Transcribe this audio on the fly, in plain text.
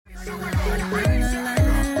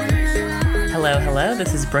Hello,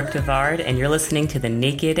 this is Brooke DeVard, and you're listening to the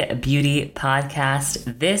Naked Beauty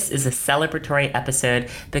Podcast. This is a celebratory episode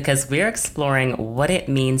because we're exploring what it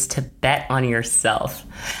means to bet on yourself.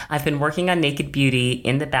 I've been working on Naked Beauty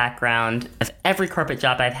in the background of every corporate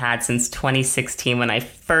job I've had since 2016 when I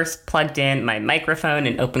first plugged in my microphone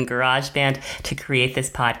and opened GarageBand to create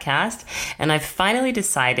this podcast. And I've finally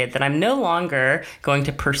decided that I'm no longer going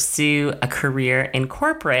to pursue a career in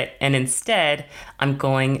corporate, and instead I'm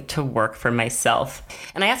going to work for myself.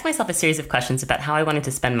 And I asked myself a series of questions about how I wanted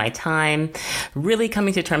to spend my time, really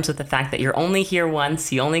coming to terms with the fact that you're only here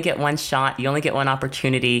once, you only get one shot, you only get one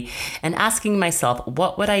opportunity, and asking myself,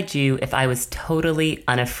 what would I do if I was totally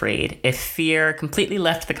unafraid, if fear completely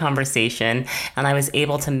left the conversation and I was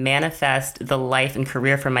able to manifest the life and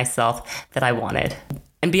career for myself that I wanted?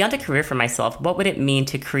 And beyond a career for myself, what would it mean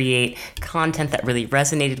to create content that really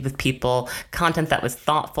resonated with people, content that was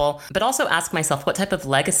thoughtful, but also ask myself, what type of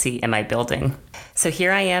legacy am I building? So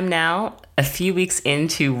here I am now, a few weeks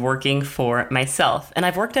into working for myself. And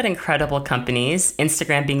I've worked at incredible companies,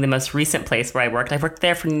 Instagram being the most recent place where I worked. I've worked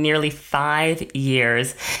there for nearly 5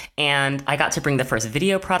 years, and I got to bring the first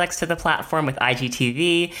video products to the platform with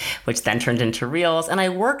IGTV, which then turned into Reels. And I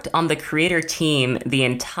worked on the creator team the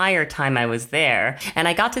entire time I was there. And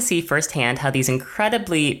I got to see firsthand how these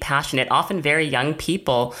incredibly passionate, often very young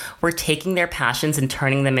people were taking their passions and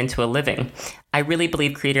turning them into a living. I really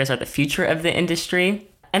believe creators are the future of the industry.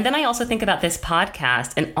 And then I also think about this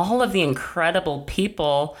podcast and all of the incredible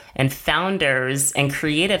people and founders and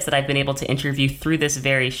creatives that I've been able to interview through this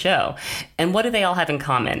very show. And what do they all have in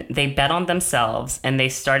common? They bet on themselves and they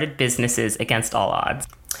started businesses against all odds.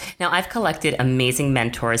 Now, I've collected amazing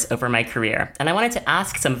mentors over my career, and I wanted to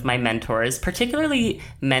ask some of my mentors, particularly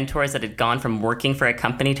mentors that had gone from working for a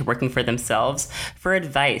company to working for themselves, for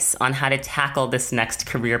advice on how to tackle this next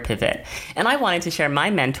career pivot. And I wanted to share my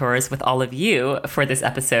mentors with all of you for this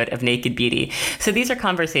episode of Naked Beauty. So these are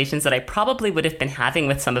conversations that I probably would have been having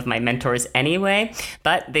with some of my mentors anyway,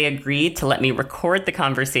 but they agreed to let me record the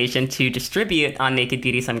conversation to distribute on Naked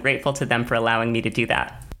Beauty, so I'm grateful to them for allowing me to do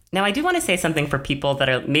that. Now, I do want to say something for people that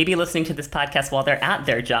are maybe listening to this podcast while they're at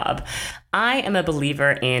their job. I am a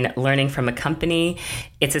believer in learning from a company.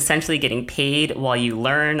 It's essentially getting paid while you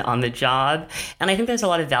learn on the job. And I think there's a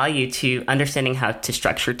lot of value to understanding how to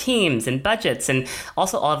structure teams and budgets and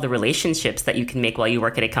also all of the relationships that you can make while you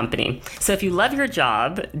work at a company. So if you love your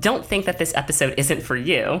job, don't think that this episode isn't for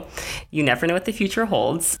you. You never know what the future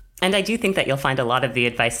holds. And I do think that you'll find a lot of the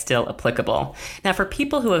advice still applicable. Now, for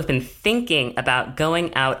people who have been thinking about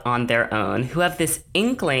going out on their own, who have this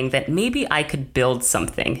inkling that maybe I could build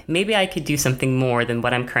something, maybe I could do something more than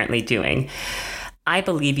what I'm currently doing, I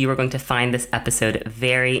believe you are going to find this episode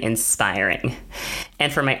very inspiring.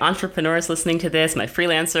 And for my entrepreneurs listening to this, my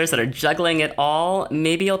freelancers that are juggling it all,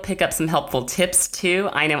 maybe you'll pick up some helpful tips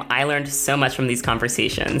too. I know I learned so much from these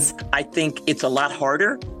conversations. I think it's a lot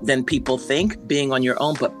harder than people think being on your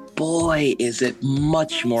own, but boy, is it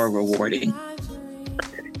much more rewarding.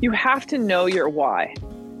 You have to know your why.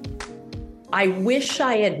 I wish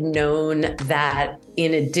I had known that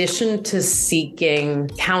in addition to seeking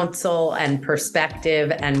counsel and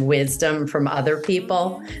perspective and wisdom from other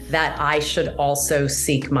people, that I should also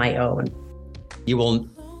seek my own. You will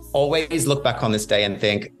always look back on this day and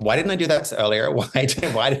think, why didn't I do that earlier? Why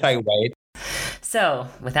did I wait? So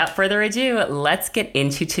without further ado, let's get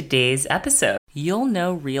into today's episode. You'll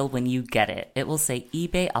know real when you get it. It will say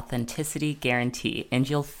eBay Authenticity Guarantee, and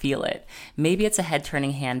you'll feel it. Maybe it's a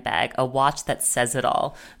head-turning handbag, a watch that says it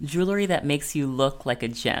all, jewelry that makes you look like a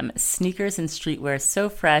gem, sneakers and streetwear so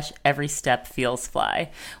fresh, every step feels fly.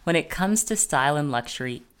 When it comes to style and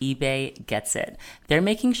luxury, eBay gets it. They're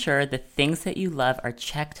making sure the things that you love are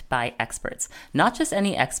checked by experts. Not just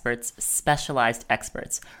any experts, specialized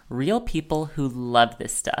experts. Real people who love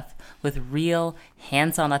this stuff with real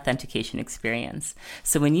hands-on authentication experience.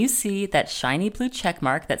 So when you see that shiny blue check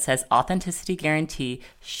mark that says Authenticity Guarantee,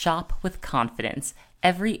 shop with confidence.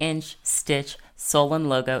 Every inch, stitch, sole, and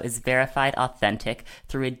logo is verified authentic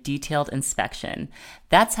through a detailed inspection.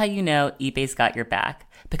 That's how you know eBay's got your back.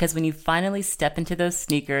 Because when you finally step into those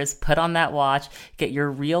sneakers, put on that watch, get your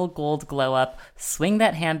real gold glow up, swing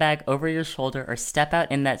that handbag over your shoulder, or step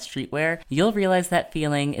out in that streetwear, you'll realize that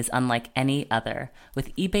feeling is unlike any other.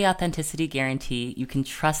 With eBay Authenticity Guarantee, you can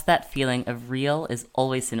trust that feeling of real is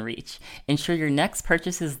always in reach. Ensure your next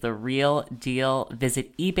purchase is the real deal.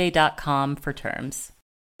 Visit ebay.com for terms.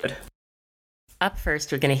 Up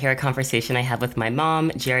first, we're going to hear a conversation I have with my mom,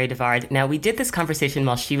 Jerri DeVard. Now, we did this conversation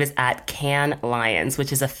while she was at Cannes Lions,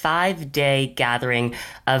 which is a 5-day gathering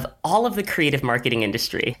of all of the creative marketing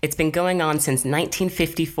industry. It's been going on since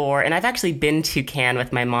 1954, and I've actually been to Cannes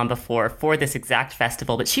with my mom before for this exact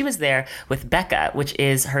festival, but she was there with Becca, which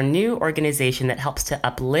is her new organization that helps to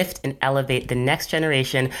uplift and elevate the next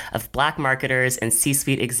generation of Black marketers and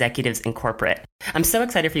C-suite executives in corporate. I'm so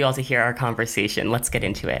excited for you all to hear our conversation. Let's get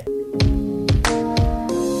into it.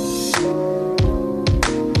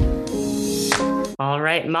 All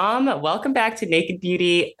right, Mom, welcome back to Naked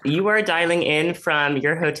Beauty. You are dialing in from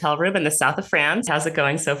your hotel room in the south of France. How's it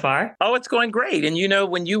going so far? Oh, it's going great. And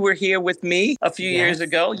when you were here with me a few years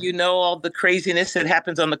ago, all the craziness that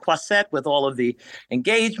happens on the Croisette with all of the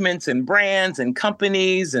engagements and brands and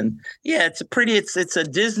companies. And it's a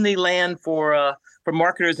Disneyland for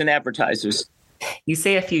marketers and advertisers. You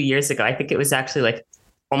say a few years ago. I think it was actually like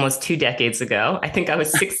almost 2 decades ago. I think I was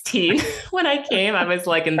 16 when I came. I was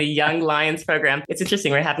like in the Young Lions program. It's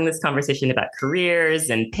interesting. We're having this conversation about careers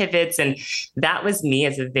and pivots. And that was me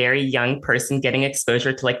as a very young person getting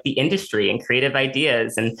exposure to like the industry and creative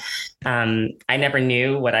ideas. And I never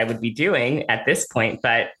knew what I would be doing at this point,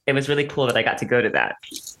 but it was really cool that I got to go to that.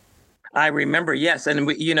 I remember, yes. And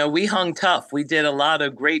we hung tough. We did a lot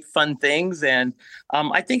of great fun things. And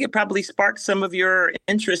I think it probably sparked some of your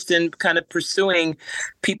interest in kind of pursuing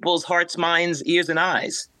people's hearts, minds, ears, and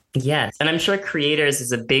eyes. Yes. And I'm sure creators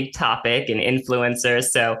is a big topic and influencers.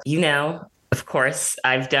 So, of course,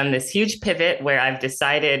 I've done this huge pivot where I've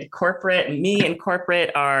decided me and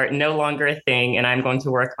corporate are no longer a thing. And I'm going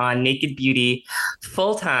to work on Naked Beauty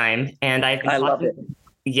full time. And I love it.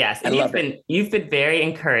 Yes, and you've been very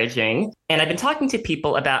encouraging. And I've been talking to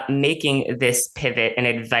people about making this pivot and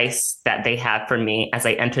advice that they have for me as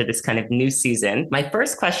I enter this kind of new season. My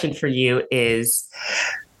first question for you is,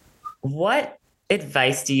 what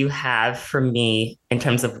advice do you have for me in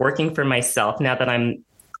terms of working for myself now that I'm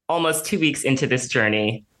almost 2 weeks into this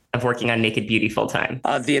journey of working on Naked Beauty full time?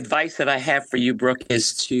 The advice that I have for you, Brooke,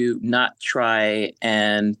 is to not try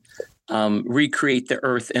and recreate the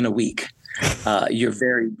earth in a week. You're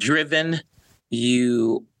very driven.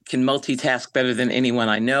 You can multitask better than anyone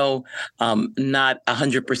I know. Not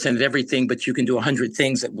 100% at everything, but you can do 100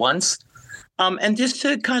 things at once. And just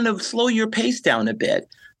to kind of slow your pace down a bit,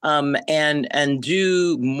 and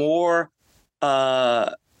do more,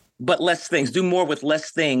 but less things. Do more with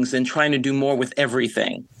less things than trying to do more with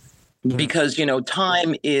everything. Because,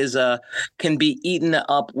 time can be eaten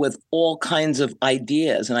up with all kinds of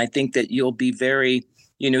ideas. And I think that you'll be very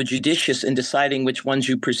judicious in deciding which ones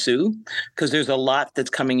you pursue, because there's a lot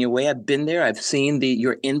that's coming your way. I've been there. I've seen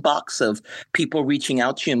your inbox of people reaching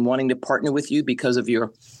out to you and wanting to partner with you because of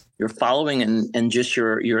your following and just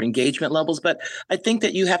your engagement levels. But I think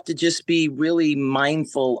that you have to just be really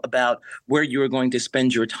mindful about where you're going to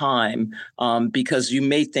spend your time, because you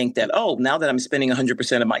may think that, now that I'm spending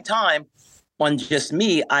 100% of my time on just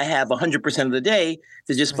me, I have 100% of the day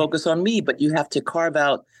to just focus on me. But you have to carve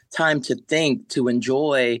out time to think, to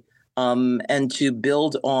enjoy, and to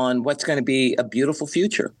build on what's going to be a beautiful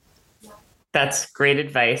future. That's great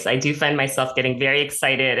advice. I do find myself getting very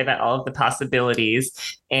excited about all of the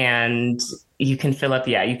possibilities, and you can fill up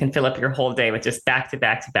your whole day with just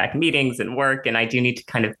back-to-back meetings and work. And I do need to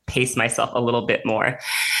kind of pace myself a little bit more.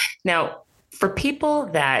 Now, for people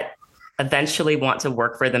that eventually want to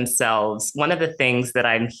work for themselves, one of the things that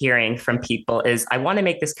I'm hearing from people is, I want to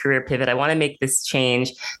make this career pivot. I want to make this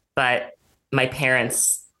change, but my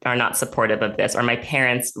parents are not supportive of this, or my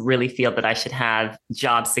parents really feel that I should have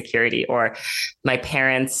job security, or my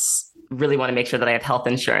parents really want to make sure that I have health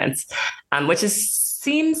insurance, which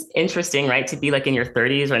seems interesting, right? To be like in your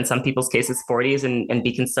 30s, or in some people's cases 40s, and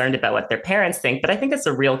be concerned about what their parents think. But I think it's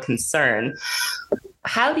a real concern.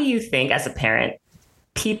 How do you think, as a parent,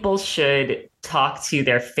 people should talk to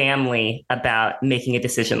their family about making a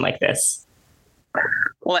decision like this?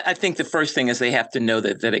 Well, I think the first thing is they have to know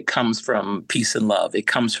that it comes from peace and love. It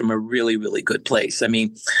comes from a really, really good place. I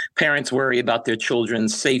mean, parents worry about their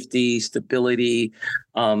children's safety, stability,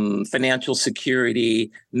 financial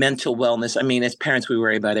security, mental wellness. I mean, as parents, we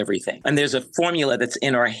worry about everything. And there's a formula that's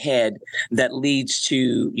in our head that leads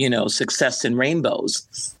to, success and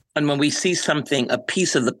rainbows. And when we see something, a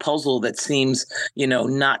piece of the puzzle that seems,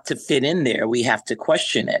 not to fit in there, we have to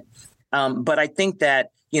question it. But I think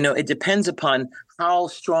that, it depends upon how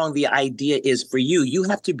strong the idea is for you. You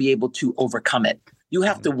have to be able to overcome it. You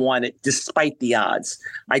have to want it despite the odds.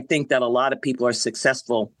 I think that a lot of people are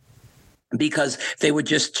successful because they were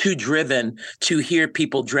just too driven to hear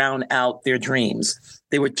people drown out their dreams.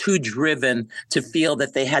 They were too driven to feel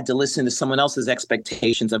that they had to listen to someone else's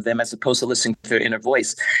expectations of them as opposed to listening to their inner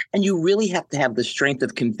voice. And you really have to have the strength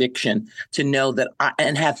of conviction to know that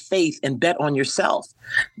and have faith and bet on yourself.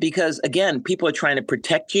 Because again, people are trying to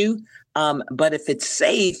protect you. But if it's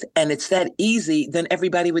safe and it's that easy, then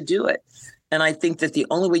everybody would do it. And I think that the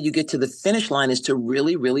only way you get to the finish line is to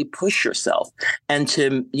really, really push yourself. And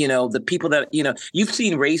to, the people that, you've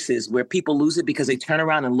seen races where people lose it because they turn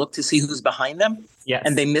around and look to see who's behind them. Yes.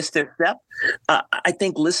 And they miss their step. I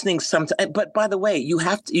think listening sometimes, but by the way, you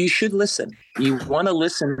should listen. You want to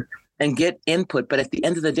listen and get input. But at the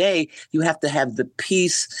end of the day, you have to have the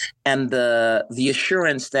peace and the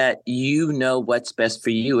assurance that you know what's best for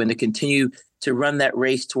you and to continue to run that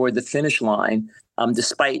race toward the finish line.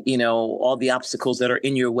 Despite, all the obstacles that are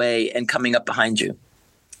in your way and coming up behind you.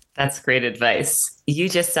 That's great advice. You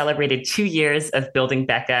just celebrated 2 years of building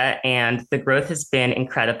Becca, and the growth has been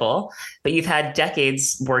incredible. But you've had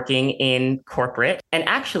decades working in corporate. And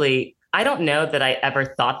actually, I don't know that I ever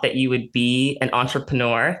thought that you would be an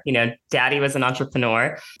entrepreneur. Daddy was an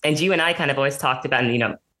entrepreneur. And you and I kind of always talked about,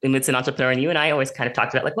 and it's an entrepreneur. And you and I always kind of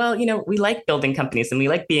talked about we like building companies and we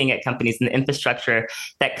like being at companies and the infrastructure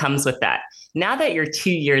that comes with that. Now that you're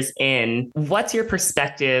 2 years in, what's your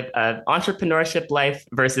perspective of entrepreneurship life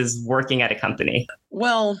versus working at a company?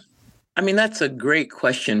 Well, that's a great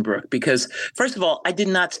question, Brooke, because first of all, I did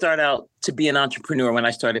not start out to be an entrepreneur when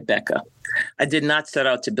I started Becca. I did not start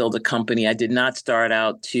out to build a company. I did not start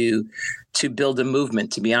out to build a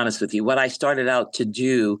movement, to be honest with you. What I started out to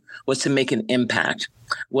do was to make an impact,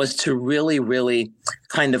 was to really, really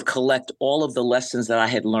kind of collect all of the lessons that I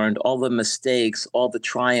had learned, all the mistakes, all the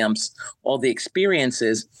triumphs, all the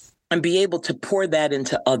experiences, and be able to pour that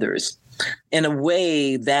into others in a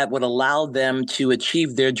way that would allow them to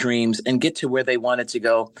achieve their dreams and get to where they wanted to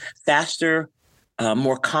go faster,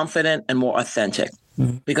 more confident, and more authentic.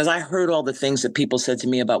 Because I heard all the things that people said to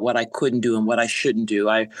me about what I couldn't do and what I shouldn't do.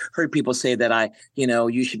 I heard people say that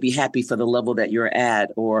you should be happy for the level that you're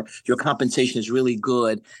at, or your compensation is really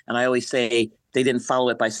good. And I always say they didn't follow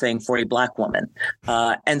it by saying for a Black woman.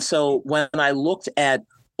 And so when I looked at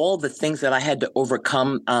all the things that I had to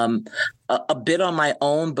overcome, a bit on my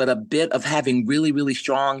own, but a bit of having really, really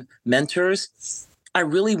strong mentors, I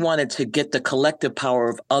really wanted to get the collective power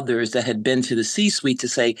of others that had been to the C-suite to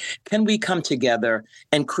say, can we come together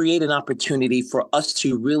and create an opportunity for us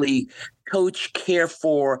to really coach, care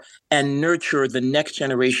for, and nurture the next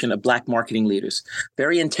generation of Black marketing leaders?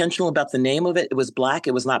 Very intentional about the name of it. It was Black.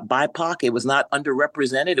 It was not BIPOC. It was not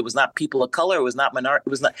underrepresented. It was not people of color. It was not minority.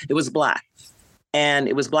 It was Black. And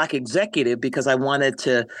it was Black executive because I wanted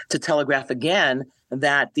to telegraph again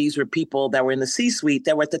that these were people that were in the C-suite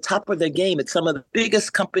that were at the top of their game at some of the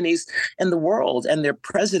biggest companies in the world, and their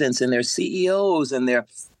presidents and their CEOs and their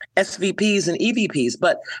SVPs and EVPs.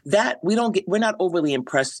 But that we're not overly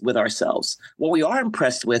impressed with ourselves. What we are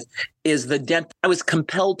impressed with is the dent. I was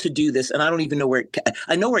compelled to do this, and I don't even know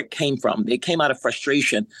I know where it came from. It came out of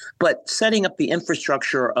frustration, but setting up the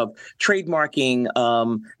infrastructure of trademarking,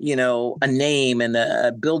 a name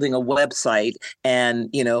and building a website and,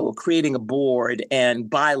 creating a board and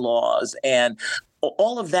bylaws and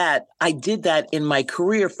all of that, I did that in my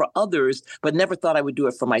career for others, but never thought I would do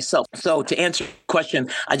it for myself. So to answer your question,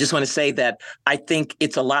 I just want to say that I think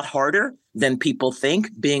it's a lot harder than people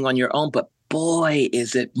think being on your own, but boy,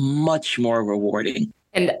 is it much more rewarding.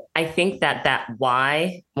 And I think that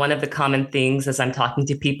why, one of the common things as I'm talking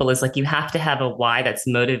to people is you have to have a why that's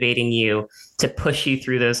motivating you to push you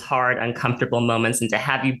through those hard, uncomfortable moments and to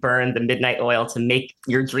have you burn the midnight oil to make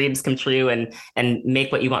your dreams come true and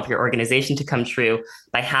make what you want for your organization to come true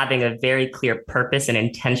by having a very clear purpose and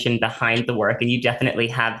intention behind the work. And you definitely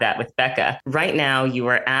have that with Becca. Right now, you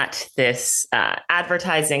are at this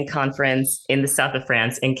advertising conference in the south of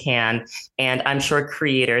France in Cannes. And I'm sure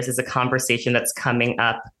creators is a conversation that's coming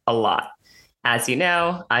up a lot. As you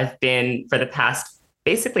know, I've been for the past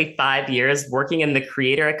basically 5 years working in the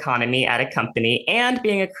creator economy at a company and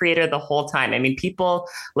being a creator the whole time. People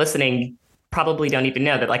listening probably don't even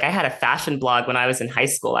know that I had a fashion blog when I was in high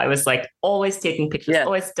school. I was always taking pictures,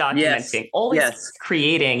 always documenting, always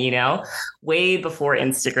creating, way before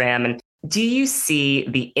Instagram. And do you see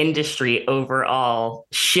the industry overall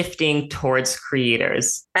shifting towards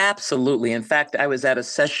creators? Absolutely. In fact, I was at a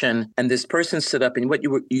session and this person stood up, and what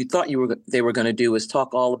you thought they were going to do was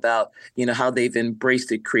talk all about, how they've embraced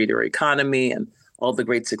the creator economy and all the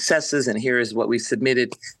great successes. And here is what we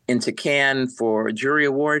submitted into Cannes for a jury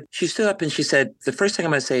award. She stood up and she said, the first thing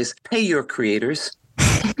I'm going to say is pay your creators.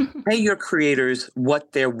 Pay your creators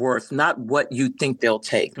what they're worth, not what you think they'll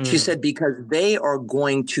take. She said, because they are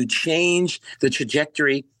going to change the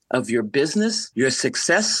trajectory of your business, your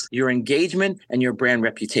success, your engagement, and your brand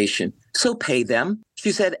reputation. So pay them.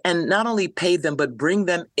 She said, and not only pay them, but bring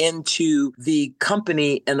them into the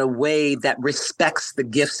company in a way that respects the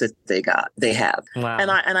gifts that they have. Wow. And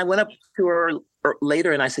I went up to her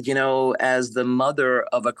later and I said, as the mother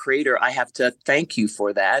of a creator, I have to thank you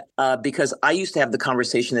for that, because I used to have the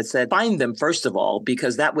conversation that said, find them, first of all,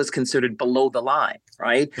 because that was considered below the line,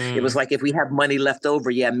 right? It was like, if we have money left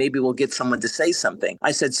over, maybe we'll get someone to say something.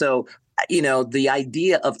 I said, so the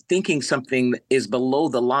idea of thinking something is below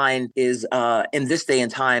the line is, in this day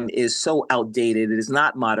and time, is so outdated. It is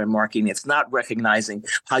not modern marketing. It's not recognizing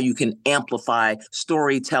how you can amplify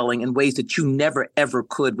storytelling in ways that you never, ever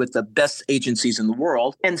could with the best agencies in the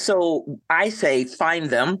world. And so I say,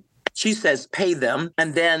 find them. She says, pay them.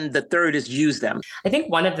 And then the third is use them. I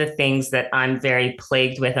think one of the things that I'm very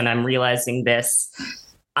plagued with, and I'm realizing this,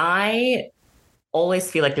 I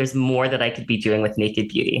always feel like there's more that I could be doing with Naked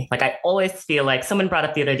Beauty. Like, I always feel like someone brought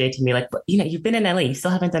up the other day to me, like, you've been in LA, you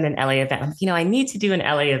still haven't done an LA event. I need to do an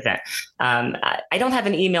LA event. I don't have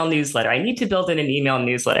an email newsletter. I need to build in an email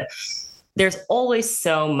newsletter. There's always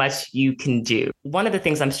so much you can do. One of the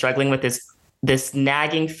things I'm struggling with is this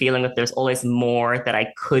nagging feeling that there's always more that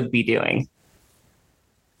I could be doing.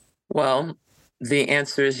 Well, the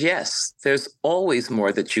answer is yes. There's always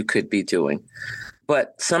more that you could be doing.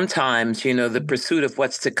 But sometimes, the pursuit of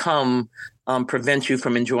what's to come prevents you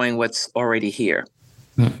from enjoying what's already here.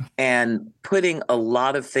 And putting a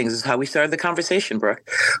lot of things, this is how we started the conversation, Brooke,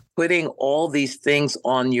 putting all these things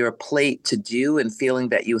on your plate to do and feeling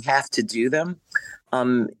that you have to do them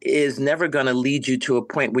is never going to lead you to a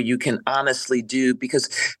point where you can honestly do, because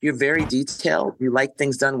you're very detailed. You like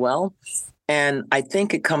things done well. And I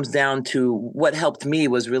think it comes down to what helped me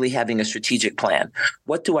was really having a strategic plan.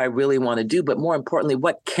 What do I really want to do? But more importantly,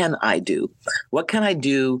 what can I do? What can I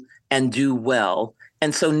do and do well?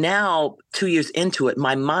 And so now, 2 years into it,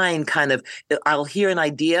 my mind I'll hear an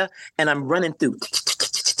idea and I'm running through.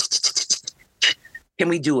 Can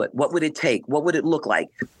we do it? What would it take? What would it look like?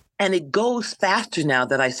 And it goes faster now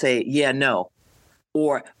that I say, yeah, no,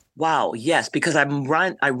 or wow, yes, because I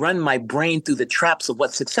run my brain through the traps of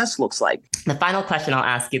what success looks like. The final question I'll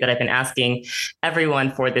ask you that I've been asking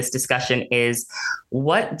everyone for this discussion is,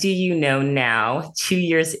 what do you know now, 2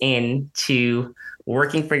 years into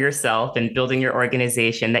working for yourself and building your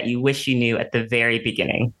organization, that you wish you knew at the very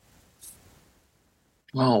beginning?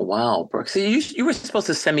 Oh, wow, Brooke. So you were supposed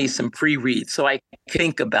to send me some pre-reads so I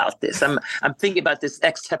think about this. I'm thinking about this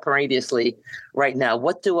extemporaneously right now.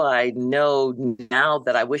 What do I know now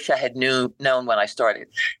that I wish I had known when I started?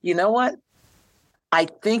 You know what? I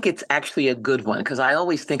think it's actually a good one, because I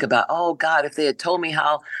always think about, oh God, if they had told me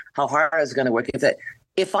how hard I was going to work,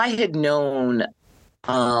 if I had known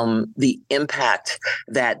the impact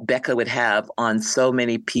that Becca would have on so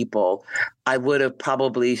many people, I would have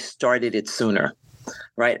probably started it sooner.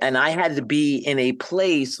 Right. And I had to be in a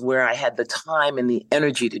place where I had the time and the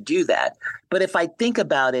energy to do that. But if I think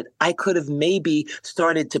about it, I could have maybe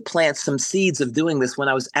started to plant some seeds of doing this when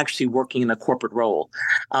I was actually working in a corporate role.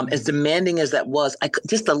 As demanding as that was,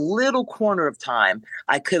 just a little corner of time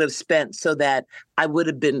I could have spent so that we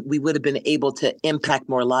would have been able to impact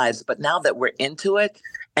more lives. But now that we're into it,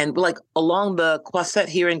 and like along the Croisette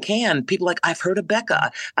here in Cannes, people are like, I've heard of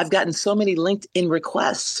Becca. I've gotten so many LinkedIn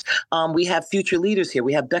requests. We have future leaders here.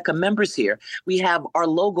 We have Becca members here. We have our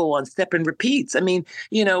logo on Step and Repeats. I mean,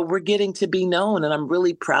 we're getting to be known, and I'm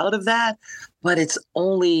really proud of that. But it's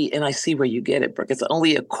only, and I see where you get it, Brooke. It's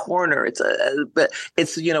only a corner. But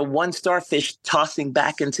it's one starfish tossing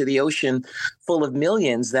back into the ocean full of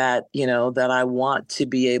millions that I want to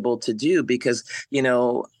be able to do, because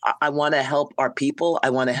I want to help our people.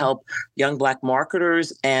 I want to help young Black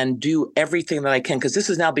marketers and do everything that I can, because this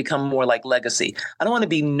has now become more like legacy. I don't want to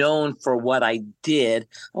be known for what I did.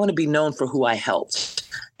 I want to be known for who I helped.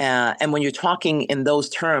 And when you're talking in those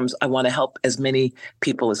terms, I want to help as many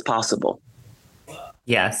people as possible.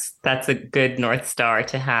 Yes, that's a good North Star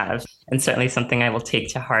to have, and certainly something I will take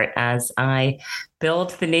to heart as I build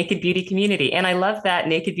the Naked Beauty community. And I love that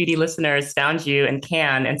Naked Beauty listeners found you in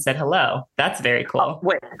Cannes and said hello. That's very cool.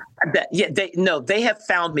 Wait, they have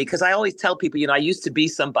found me, because I always tell people, I used to be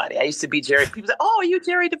somebody. I used to be Jerri. People say, oh, are you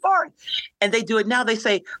Jerri DeVard? And they do it now. They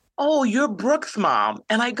say, oh, you're Brooke's mom.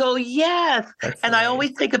 And I go, yes. That's and nice. I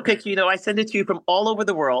always take a picture. I send it to you from all over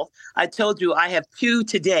the world. I told you I have 2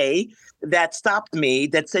 today that stopped me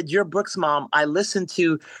that said, you're Brooke's mom. I listened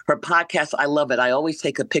to her podcast. I love it. I always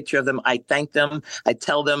take a picture of them. I thank them. I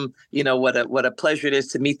tell them, what a pleasure it is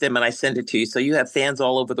to meet them. And I send it to you. So you have fans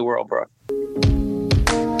all over the world, Brooke.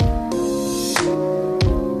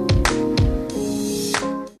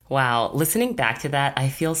 Wow. Listening back to that, I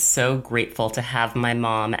feel so grateful to have my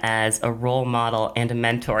mom as a role model and a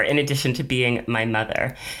mentor, in addition to being my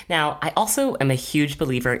mother. Now, I also am a huge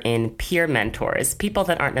believer in peer mentors, people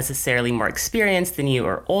that aren't necessarily more experienced than you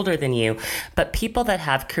or older than you, but people that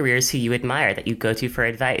have careers who you admire, that you go to for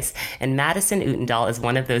advice. And Madison Utendahl is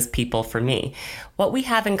one of those people for me. What we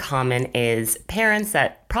have in common is parents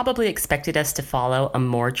that probably expected us to follow a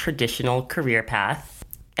more traditional career path.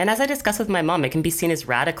 And as I discussed with my mom, it can be seen as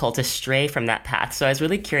radical to stray from that path. So I was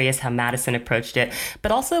really curious how Madison approached it,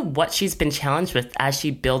 but also what she's been challenged with as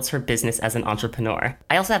she builds her business as an entrepreneur.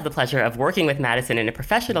 I also have the pleasure of working with Madison in a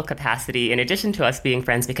professional capacity, in addition to us being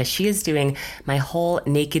friends, because she is doing my whole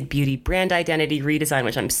Naked Beauty brand identity redesign,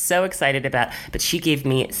 which I'm so excited about. But she gave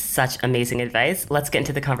me such amazing advice. Let's get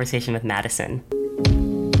into the conversation with Madison.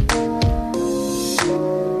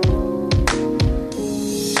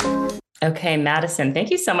 Okay, Madison,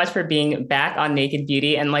 thank you so much for being back on Naked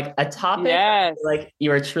Beauty and like a topic like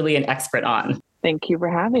you are truly an expert on. Thank you for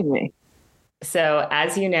having me. So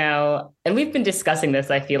as you know, and we've been discussing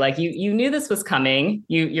this, I feel like you knew this was coming.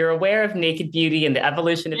 You're aware of Naked Beauty and the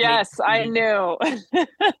evolution of Yes, Naked Beauty. I knew.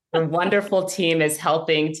 Your wonderful team is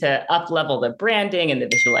helping to up-level the branding and the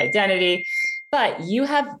visual identity. But you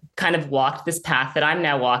have kind of walked this path that I'm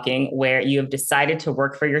now walking, where you have decided to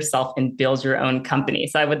work for yourself and build your own company.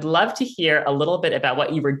 So I would love to hear a little bit about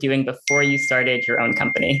what you were doing before you started your own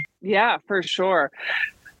company. Yeah, for sure.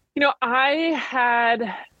 You know, I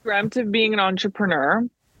had dreamt of being an entrepreneur,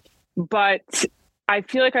 but I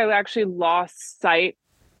feel like I actually lost sight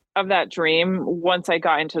of that dream once I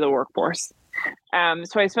got into the workforce.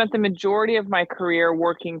 So I spent the majority of my career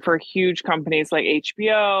working for huge companies like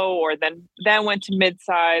HBO, or then went to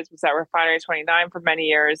midsize, was at Refinery 29 for many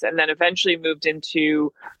years, and then eventually moved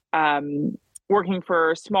into working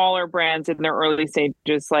for smaller brands in their early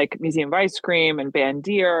stages, like Museum of Ice Cream and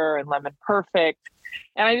Bandier and Lemon Perfect.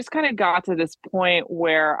 And I just kind of got to this point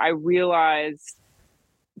where I realized,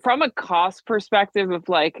 from a cost perspective of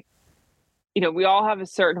like, you know, we all have a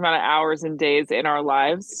certain amount of hours and days in our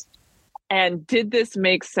lives. And did this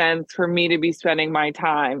make sense for me to be spending my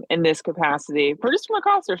time in this capacity, for just from a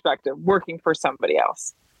cost perspective, working for somebody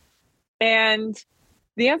else? And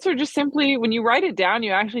the answer, just simply, when you write it down,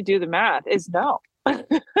 you actually do the math, is no.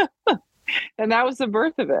 And that was the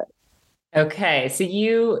birth of it. Okay. So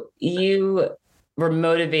you were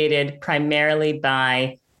motivated primarily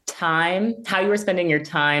by time, how you were spending your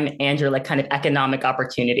time, and your like kind of economic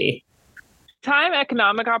opportunity. Time,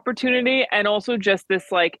 economic opportunity, and also just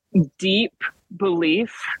this like deep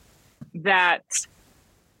belief that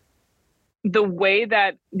the way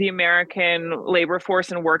that the American labor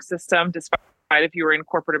force and work system, despite if you were in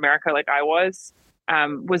corporate America like I was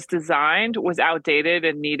designed, was outdated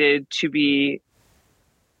and needed to be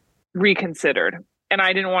reconsidered. And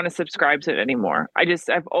I didn't want to subscribe to it anymore.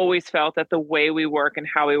 I've always felt that the way we work and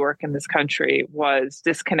how we work in this country was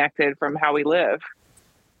disconnected from how we live.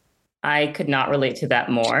 I could not relate to that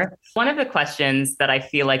more. One of the questions that I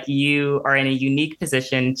feel like you are in a unique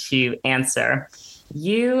position to answer,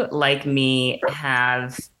 you, like me,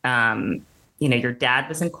 have, your dad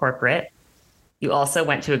was in corporate. You also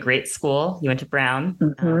went to a great school. You went to Brown.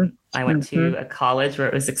 Mm-hmm. I went to a college where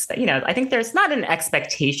it was, I think there's not an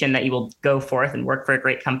expectation that you will go forth and work for a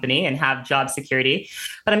great company and have job security.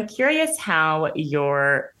 But I'm curious how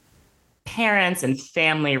your parents and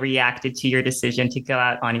family reacted to your decision to go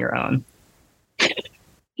out on your own.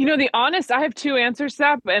 You know, I have two answers to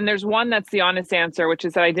that, and there's one that's the honest answer, which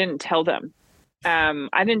is that I didn't tell them.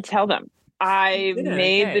 I didn't tell them. I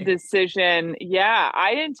made the decision. Yeah,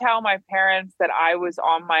 I didn't tell my parents that I was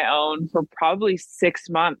on my own for probably 6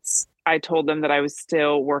 months. I told them that I was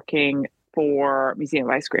still working for Museum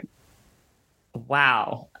of Ice Cream.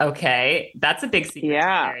 Wow. Okay. That's a big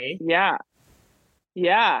secret. Yeah.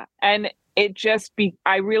 Yeah. And it just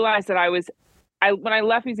I realized that when I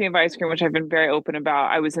left Museum of Ice Cream, which I've been very open about,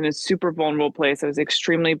 I was in a super vulnerable place. I was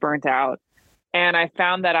extremely burnt out. And I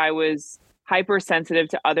found that I was hypersensitive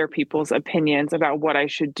to other people's opinions about what I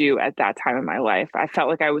should do at that time in my life. I felt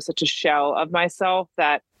like I was such a shell of myself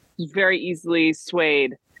that was very easily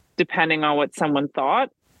swayed depending on what someone thought.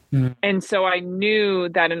 Mm. And so I knew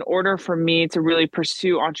that in order for me to really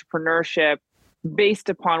pursue entrepreneurship based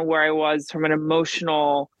upon where I was from an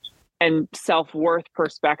emotional and self-worth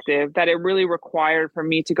perspective, that it really required for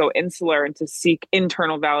me to go insular and to seek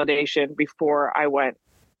internal validation before I went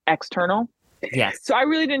external. Yes. So I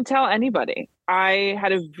really didn't tell anybody. I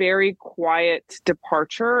had a very quiet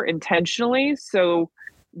departure intentionally so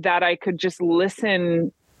that I could just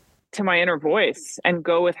listen to my inner voice and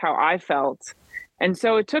go with how I felt. And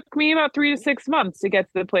so it took me about 3 to 6 months to get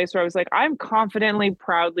to the place where I was like, I'm confidently,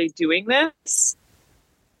 proudly doing this.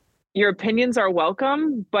 Your opinions are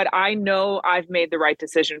welcome, but I know I've made the right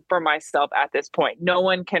decision for myself at this point. No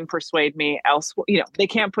one can persuade me else. They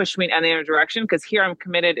can't push me in any other direction because here I'm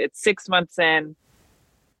committed. It's 6 months in.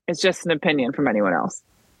 It's just an opinion from anyone else.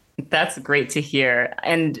 That's great to hear.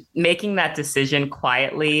 And making that decision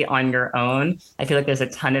quietly on your own, I feel like there's a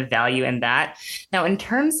ton of value in that. Now, in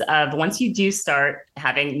terms of once you do start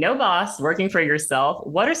having no boss, working for yourself,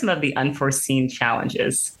 what are some of the unforeseen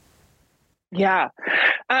challenges? Yeah.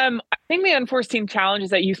 I think the unforeseen challenge is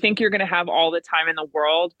that you think you're going to have all the time in the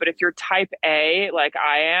world, but if you're type A, like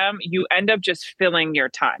I am, you end up just filling your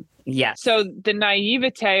time. Yeah. So the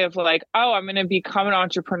naivete of like, oh, I'm going to become an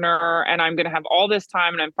entrepreneur and I'm going to have all this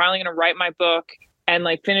time and I'm finally going to write my book and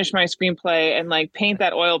like finish my screenplay and like paint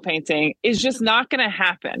that oil painting is just not going to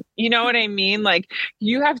happen. You know what I mean? Like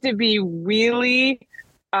you have to be really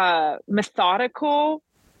methodical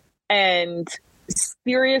and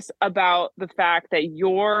serious about the fact that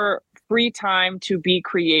your free time to be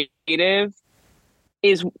creative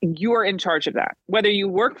is you're in charge of that, whether you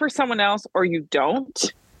work for someone else or you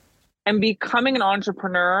don't. And becoming an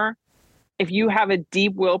entrepreneur, if you have a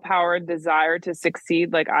deep willpower and desire to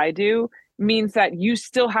succeed like I do, means that you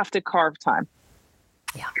still have to carve time.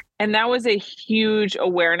 Yeah. And that was a huge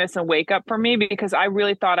awareness and wake up for me because I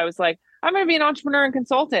really thought I was like, I'm going to be an entrepreneur and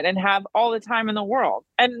consultant and have all the time in the world.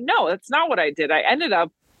 And no, that's not what I did. I ended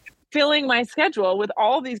up filling my schedule with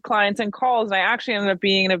all these clients and calls. And I actually ended up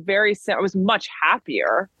being in I was much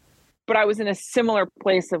happier, but I was in a similar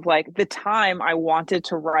place of like the time I wanted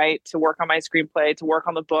to write, to work on my screenplay, to work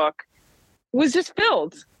on the book was just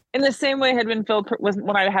filled in the same way it had been filled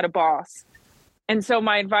when I had a boss. And so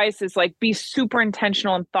my advice is like, be super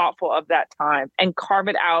intentional and thoughtful of that time and carve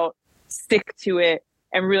it out, stick to it,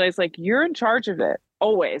 and realize like you're in charge of it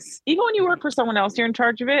always. Even when you work for someone else, you're in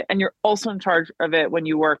charge of it. And you're also in charge of it when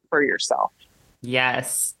you work for yourself.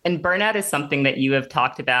 Yes. And burnout is something that you have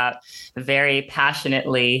talked about very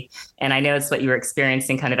passionately. And I know it's what you were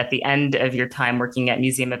experiencing kind of at the end of your time working at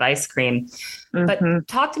Museum of Ice Cream. Mm-hmm. But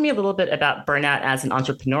talk to me a little bit about burnout as an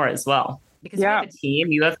entrepreneur as well. Because you have a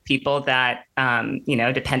team, you have people that,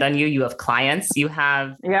 depend on you. You have clients, you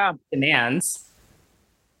have demands.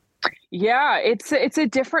 Yeah, it's a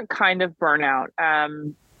different kind of burnout.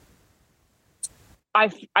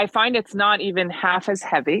 I find it's not even half as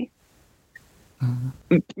heavy.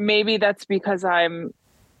 Mm-hmm. Maybe that's because I'm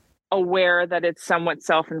aware that it's somewhat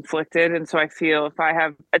self-inflicted. And so I feel if I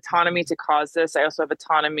have autonomy to cause this, I also have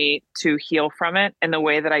autonomy to heal from it in the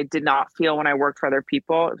way that I did not feel when I worked for other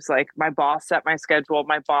people. It was like my boss set my schedule.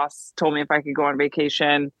 My boss told me if I could go on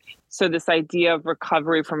vacation. So this idea of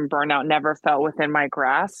recovery from burnout never felt within my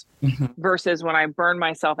grasp. Mm-hmm. Versus when I burn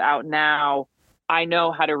myself out now, I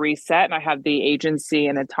know how to reset and I have the agency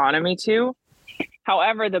and autonomy to.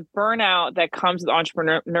 However, the burnout that comes with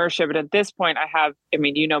entrepreneurship, and at this point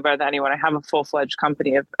you know better than anyone, I have a full-fledged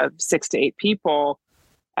company of 6 to 8 people.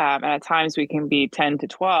 And at times we can be 10 to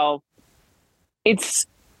 12. It's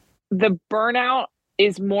the burnout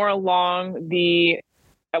is more along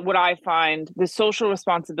what I find the social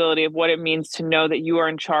responsibility of what it means to know that you are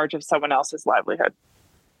in charge of someone else's livelihood.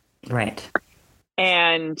 Right.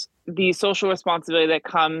 And the social responsibility that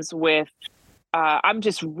comes with, I'm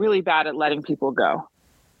just really bad at letting people go.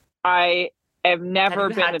 I have never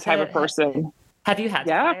been the type of person. Have you had to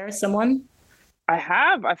fire someone? I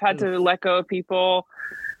have. I've had to let go of people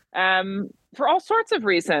for all sorts of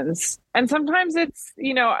reasons. And sometimes it's,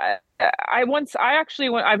 I've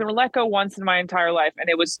been let go once in my entire life. And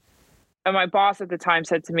and my boss at the time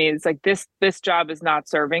said to me, it's like, this job is not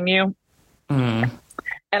serving you. Mm.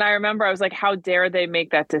 And I remember I was like, how dare they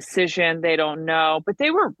make that decision? They don't know, but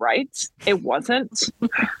they were right. It wasn't.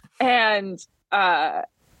 And in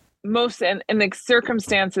the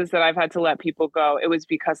circumstances that I've had to let people go, it was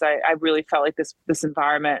because I really felt like this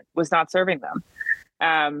environment was not serving them.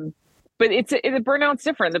 But the burnout's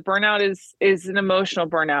different. The burnout is an emotional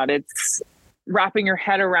burnout. It's wrapping your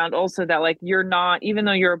head around also that like, you're not, even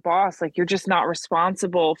though you're a boss, like you're just not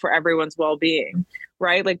responsible for everyone's well-being,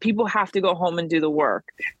 right? Like people have to go home and do the work.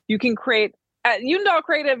 You can create at Utendahl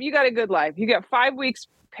Creative, you got a good life. You get 5 weeks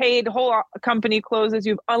paid, whole company closes,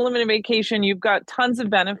 you have unlimited vacation, you've got tons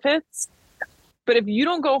of benefits. But if you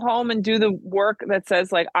don't go home and do the work that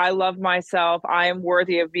says like, I love myself, I am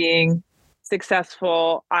worthy of being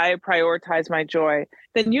successful, I prioritize my joy,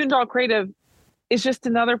 then Utendahl Creative is just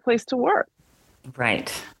another place to work.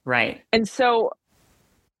 Right. And so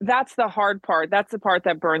that's the hard part. That's the part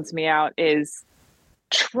that burns me out, is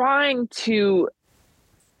trying to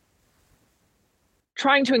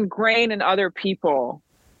trying to ingrain in other people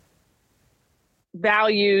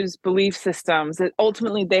values, belief systems that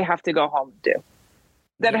ultimately they have to go home and do.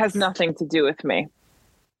 That has nothing to do with me.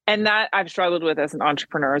 And that I've struggled with as an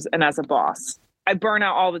entrepreneur and as a boss. I burn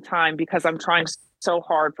out all the time because I'm trying so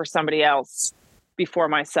hard for somebody else before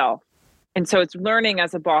myself. And so it's learning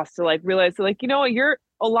as a boss to like realize like, you know what,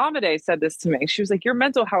 Olamide said this to me. She was like, your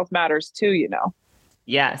mental health matters too, you know?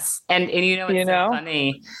 Yes. And you know, it's so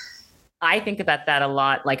funny. I think about that a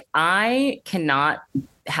lot. Like I cannot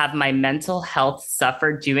have my mental health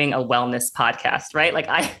suffer doing a wellness podcast, right? Like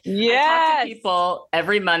I talk to people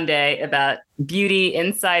every Monday about beauty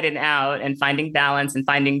inside and out and finding balance and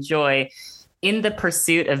finding joy. In the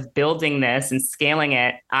pursuit of building this and scaling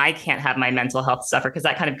it, I can't have my mental health suffer because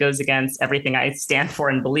that kind of goes against everything I stand for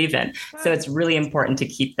and believe in. So it's really important to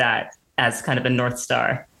keep that as kind of a North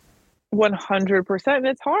Star. 100%. And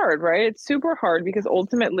it's hard, right? It's super hard because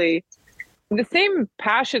ultimately the same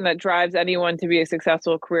passion that drives anyone to be a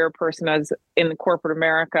successful career person as in corporate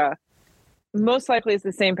America, most likely is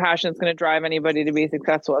the same passion that's going to drive anybody to be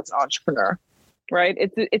successful as an entrepreneur, right?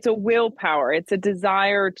 It's a willpower. It's a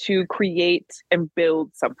desire to create and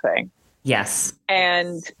build something. Yes.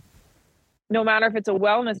 And no matter if it's a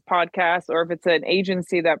wellness podcast or if it's an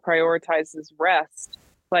agency that prioritizes rest,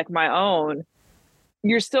 like my own,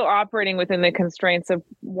 you're still operating within the constraints of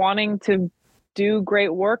wanting to do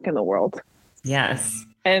great work in the world. Yes.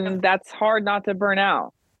 And that's hard not to burn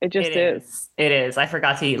out. It just is. It is. I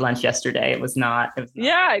forgot to eat lunch yesterday. It was not.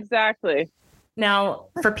 Yeah, exactly. Now,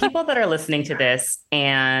 for people that are listening to this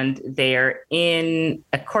and they're in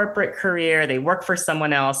a corporate career, they work for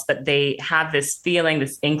someone else, but they have this feeling,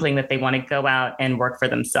 this inkling that they want to go out and work for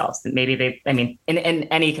themselves. And maybe in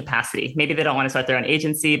any capacity, maybe they don't want to start their own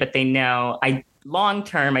agency, but they know long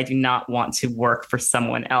term, I do not want to work for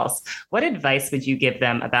someone else. What advice would you give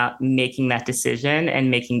them about making that decision and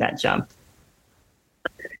making that jump?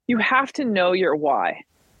 You have to know your why.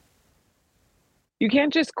 You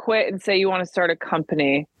can't just quit and say you want to start a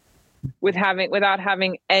company without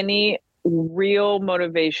having any real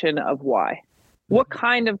motivation of why. What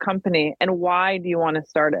kind of company and why do you want to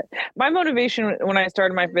start it? My motivation when I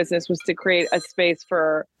started my business was to create a space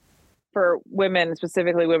for women,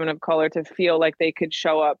 specifically women of color, to feel like they could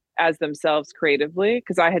show up as themselves creatively.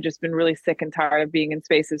 Because I had just been really sick and tired of being in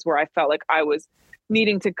spaces where I felt like I was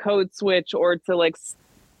needing to code switch or to like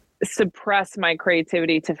suppress my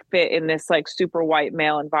creativity to fit in this like super white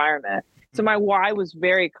male environment. So my why was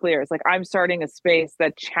very clear. It's like, I'm starting a space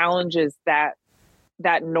that challenges that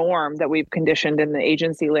norm that we've conditioned in the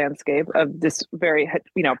agency landscape of this very,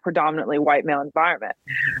 predominantly white male environment.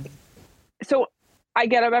 So I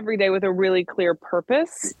get up every day with a really clear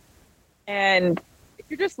purpose. And if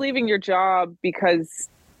you're just leaving your job because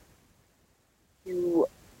you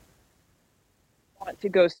want to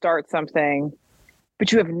go start something,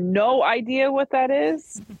 but you have no idea what that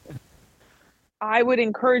is, I would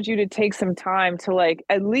encourage you to take some time to like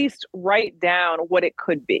at least write down what it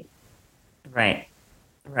could be. Right.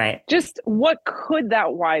 Just what could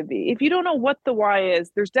that why be? If you don't know what the why is,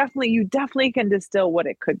 you definitely can distill what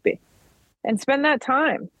it could be. And spend that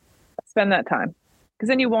time. Because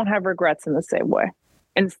then you won't have regrets in the same way.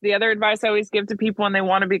 And it's the other advice I always give to people when they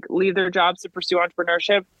want to leave their jobs to pursue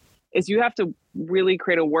entrepreneurship is you have to really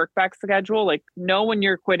create a work back schedule. Like know when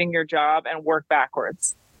you're quitting your job and work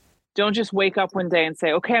backwards. Don't just wake up one day and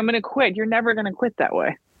say, okay, I'm going to quit. You're never going to quit that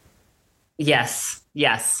way. Yes.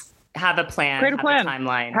 Have a plan. Create a plan.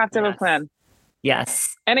 Timeline. Have to have a plan.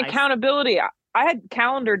 Yes. And accountability. I had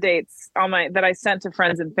calendar dates that I sent to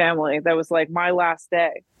friends and family. That was like my last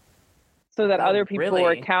day, so that other people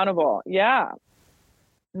were accountable. Yeah,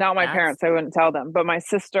 not my parents. I wouldn't tell them, but my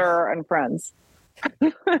sister and friends.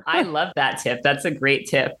 I love that tip. That's a great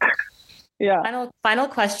tip. Yeah. Final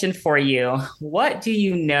question for you. What do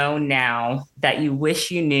you know now that you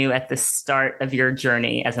wish you knew at the start of your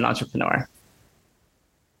journey as an entrepreneur?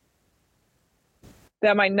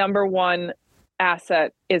 That my number one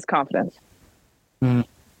asset is confidence.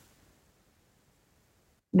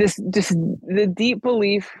 The deep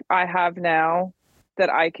belief I have now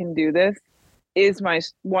that I can do this is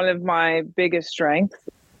one of my biggest strengths,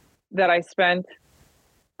 that I spent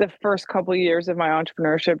the first couple of years of my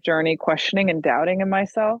entrepreneurship journey questioning and doubting in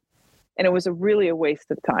myself. And it was really a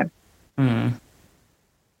waste of time.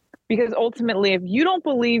 Because ultimately, if you don't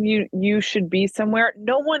believe you should be somewhere,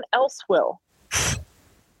 no one else will.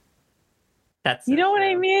 That's you know what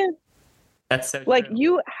I mean? That's so like true.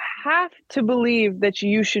 You have to believe that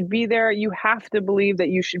you should be there. You have to believe that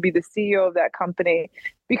you should be the CEO of that company,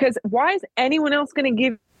 because why is anyone else going to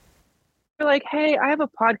give like, hey, I have a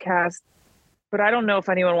podcast. but I don't know if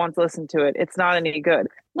anyone wants to listen to it. It's not any good.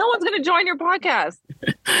 No one's going to join your podcast.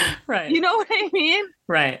 Right. You know what I mean?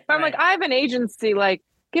 Right. I'm like, I have an agency, like,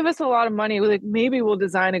 give us a lot of money. Like, maybe we'll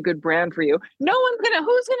design a good brand for you. Who's going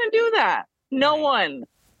to do that? No one.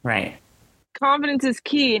 Right. Confidence is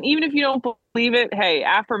key. And even if you don't believe it, hey,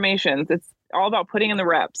 affirmations, it's all about putting in the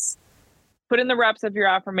reps. Put in the reps of your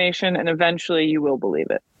affirmation and eventually you will believe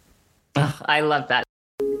it. Oh, I love that.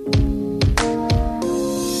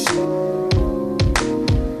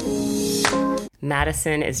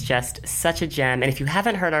 Madison is just such a gem, and if you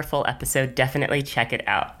haven't heard our full episode, definitely check it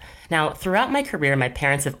out. Now, throughout my career, my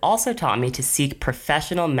parents have also taught me to seek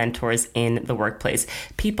professional mentors in the workplace.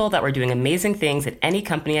 People that were doing amazing things at any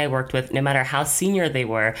company I worked with, no matter how senior they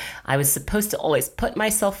were. I was supposed to always put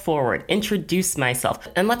myself forward, introduce myself,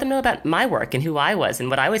 and let them know about my work and who I was and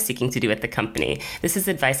what I was seeking to do at the company. This is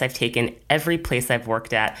advice I've taken every place I've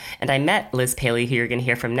worked at, and I met Liz Paley, who you're going to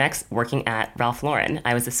hear from next, working at Ralph Lauren.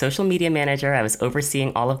 I was a social media manager. I was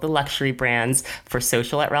overseeing all of the luxury brands for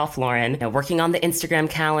social at Ralph Lauren, working on the Instagram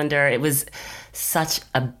calendar. It was such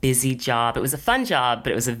a busy job. It was a fun job,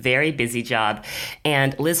 but it was a very busy job.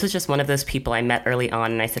 And Liz was just one of those people I met early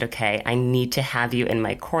on. And I said, okay, I need to have you in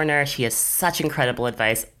my corner. She has such incredible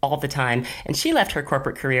advice all the time. And she left her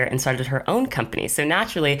corporate career and started her own company. So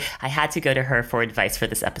naturally, I had to go to her for advice for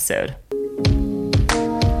this episode.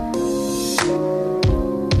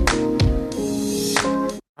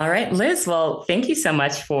 All right, Liz, well, thank you so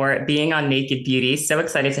much for being on Naked Beauty. So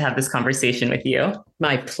excited to have this conversation with you.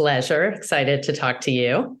 My pleasure. Excited to talk to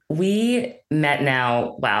you. We met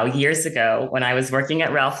now, years ago when I was working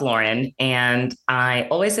at Ralph Lauren, and I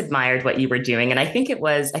always admired what you were doing. And I think it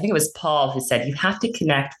was Paul who said, you have to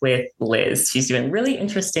connect with Liz. She's doing really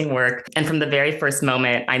interesting work. And from the very first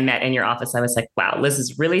moment I met in your office, I was like, wow, Liz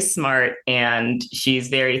is really smart and she's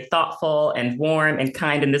very thoughtful and warm and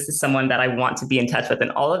kind. And this is someone that I want to be in touch with.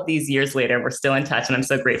 And all of these years later, we're still in touch. And I'm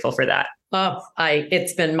so grateful for that. Oh,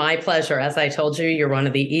 it's been my pleasure. As I told you, you're one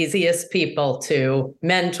of the easiest people to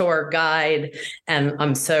mentor, guide, and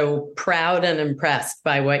I'm so proud and impressed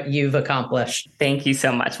by what you've accomplished. Thank you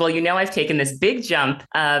so much. Well, I've taken this big jump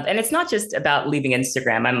and it's not just about leaving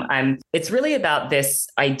Instagram. It's really about this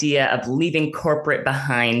idea of leaving corporate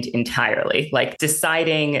behind entirely, like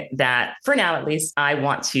deciding that for now, at least, I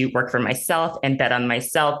want to work for myself and bet on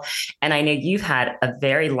myself. And I know you've had a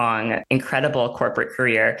very long, incredible corporate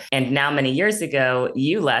career. And now many years ago,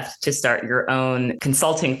 you left to start your own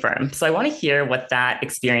consulting firm. So I want to hear what that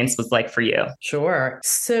experience was like for you. Sure.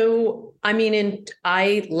 So,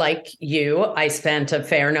 I, like you, I spent a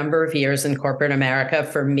fair number of years in corporate America.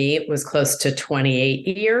 For me, it was close to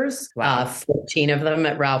 28 years, wow. 14 of them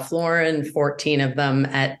at Ralph Lauren, 14 of them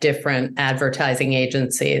at different advertising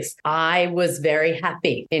agencies. I was very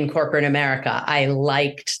happy in corporate America. I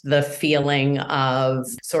liked the feeling of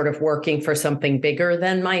sort of working for something bigger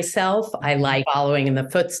than myself. I liked following in the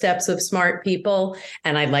footsteps of smart people,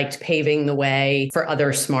 and I liked paving the way for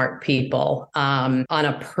other smart people. On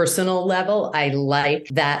a personal level, I like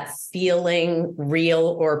that feeling,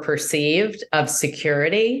 real or perceived, of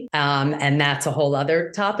security. And that's a whole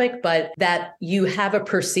other topic, but that you have a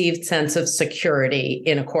perceived sense of security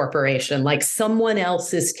in a corporation, like someone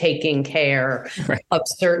else is taking care of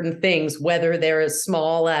certain things, whether they're as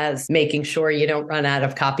small as making sure you don't run out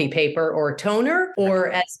of copy paper or toner,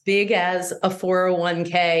 or as big as a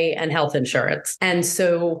 401k and health insurance. And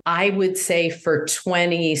so I would say for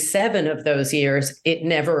 27 of those years, it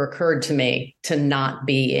never occurred to me to not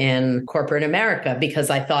be in corporate America because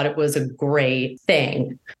I thought it was a great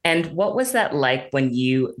thing. And what was that like when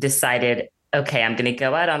you decided, okay, I'm going to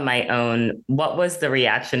go out on my own? What was the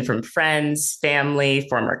reaction from friends, family,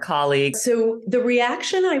 former colleagues? So the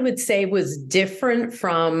reaction, I would say, was different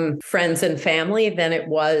from friends and family than it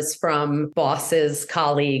was from bosses,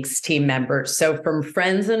 colleagues, team members. So from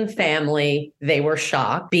friends and family, they were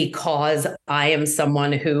shocked because I am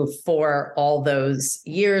someone who, for all those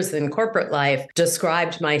years in corporate life,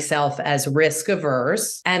 described myself as risk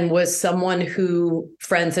averse and was someone who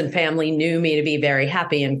friends and family knew me to be very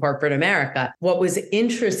happy in corporate America. What was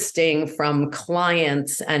interesting from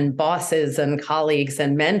clients and bosses and colleagues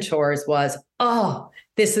and mentors was, oh,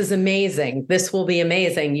 this is amazing. This will be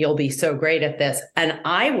amazing. You'll be so great at this. And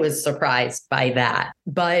I was surprised by that.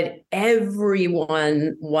 But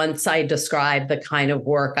everyone, once I described the kind of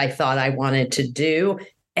work I thought I wanted to do,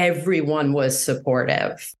 everyone was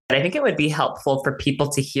supportive. I think it would be helpful for people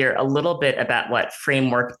to hear a little bit about what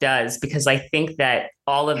Framework does, because I think that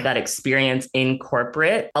all of that experience in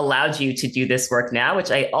corporate allowed you to do this work now, which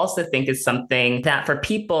I also think is something that for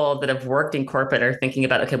people that have worked in corporate are thinking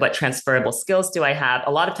about, okay, what transferable skills do I have?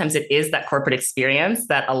 A lot of times it is that corporate experience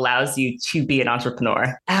that allows you to be an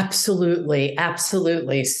entrepreneur. Absolutely.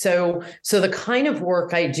 Absolutely. So the kind of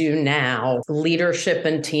work I do now, leadership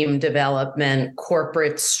and team development,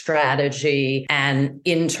 corporate strategy, and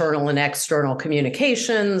internal and external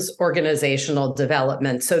communications, organizational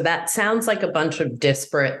development. So that sounds like a bunch of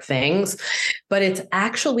disparate things, but it's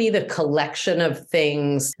actually the collection of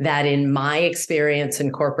things that, in my experience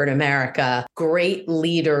in corporate America, great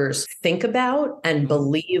leaders think about and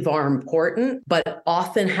believe are important, but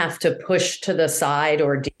often have to push to the side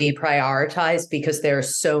or deprioritize because there are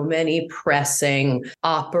so many pressing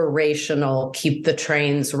operational, keep the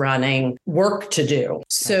trains running work to do.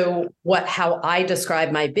 So how I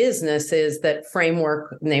describe my business is that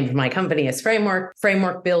Framework, the name of my company is Framework.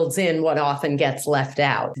 Framework builds in what often gets left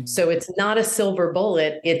out. So it's not a silver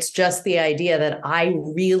bullet. It's just the idea that I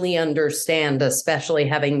really understand, especially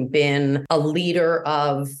having been a leader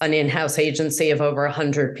of an in-house agency of over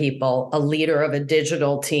 100 people, a leader of a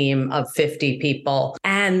digital team of 50 people,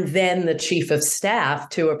 and then the chief of staff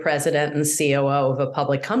to a president and COO of a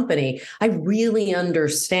public company. I really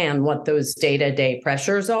understand what those day-to-day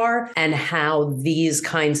pressures are and how these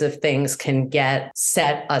kinds of things can get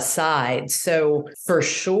set aside. So for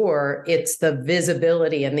sure, it's the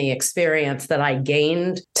visibility and the experience that I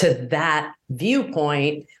gained to that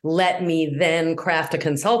viewpoint let me then craft a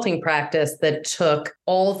consulting practice that took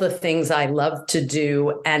all the things I loved to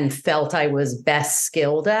do and felt I was best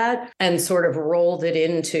skilled at and sort of rolled it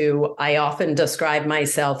into, I often describe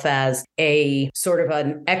myself as a sort of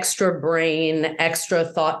an extra brain, extra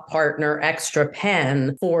thought partner, extra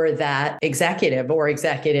pen for that executive or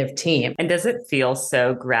executive team. And does it feel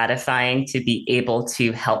so gratifying to be able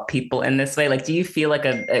to help people in this way? Like, do you feel like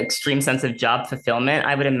an extreme sense of job fulfillment?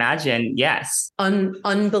 I would imagine, yes.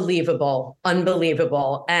 Unbelievable.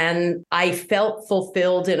 And I felt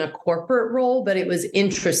fulfilled in a corporate role, but it was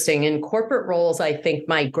interesting. In corporate roles, I think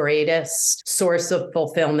my greatest source of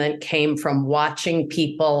fulfillment came from watching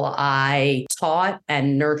people I taught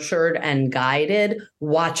and nurtured and guided,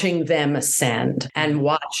 watching them ascend and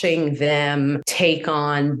watching them take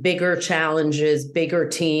on bigger challenges, bigger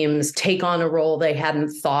teams, take on a role they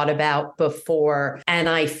hadn't thought about before. And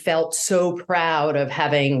I felt so proud of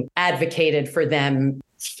having advocated for them.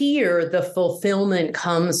 Here, the fulfillment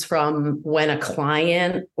comes from when a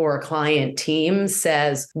client or a client team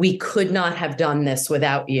says, we could not have done this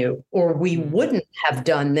without you, or we wouldn't have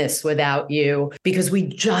done this without you because we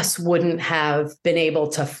just wouldn't have been able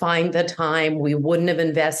to find the time. We wouldn't have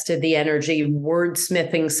invested the energy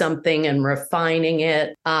wordsmithing something and refining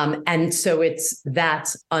it. And so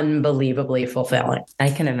that's unbelievably fulfilling.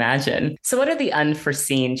 I can imagine. So what are the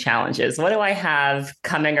unforeseen challenges? What do I have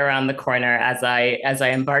coming around the corner as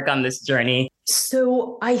I embark on this journey?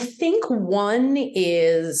 So I think one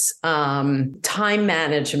is time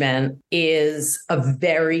management is a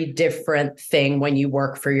very different thing when you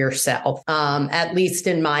work for yourself. At least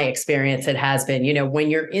in my experience, it has been. When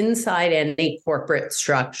you're inside any corporate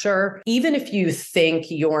structure, even if you think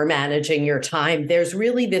you're managing your time, there's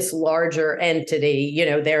really this larger entity.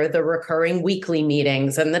 There are the recurring weekly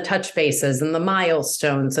meetings and the touch bases and the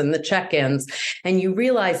milestones and the check-ins. And you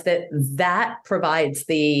realize that provides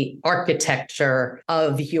the architecture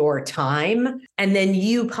of your time. And then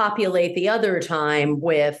you populate the other time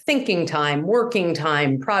with thinking time, working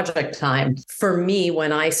time, project time. For me,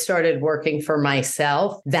 when I started working for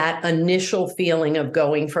myself, that initial feeling of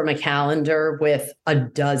going from a calendar with a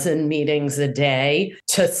dozen meetings a day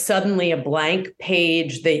to suddenly a blank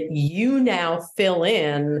page that you now fill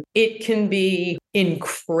in, it can be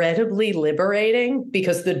incredibly liberating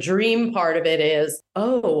because the dream part of it is,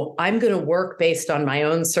 I'm going to work based on my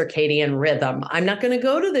own circadian rhythm. I'm not going to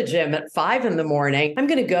go to the gym at 5 a.m. I'm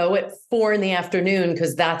going to go at 4 p.m.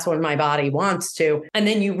 because that's when my body wants to. And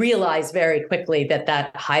then you realize very quickly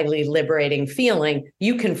that highly liberating feeling,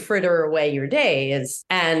 you can fritter away your days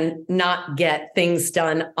and not get things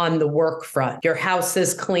done on the work front. Your house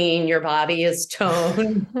is clean, your body is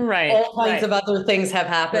toned. Right. All kinds of other things have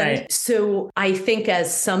happened. Right. So I think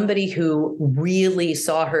as somebody who really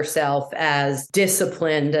saw herself as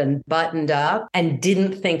disciplined and buttoned up and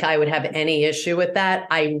didn't think I would have any issue with that,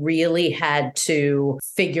 I really had to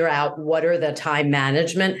figure out what are the time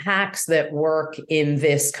management hacks that work in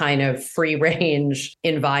this kind of free range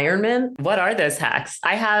environment. What are those hacks?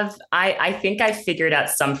 I think I figured out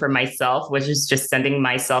some for myself, which is just sending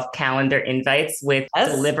myself calendar invites with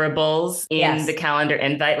deliverables in the calendar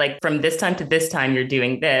invite. Like from this time to this time, you're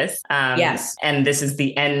doing this. And this is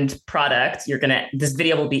the end product. This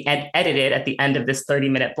video will be edited at the end of this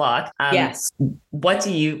 30-minute block. What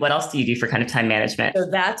else do you do for kind of time management? So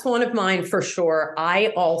that's one of mine for sure.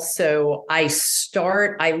 I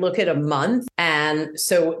look at a month. And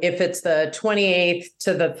so if it's the 28th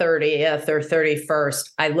to the 30th or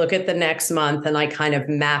 31st, I look at the next month and I kind of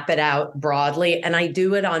map it out broadly, and I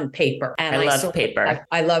do it on paper. And I love paper.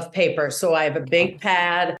 I love paper. So I have a big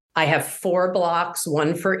pad. I have 4 blocks,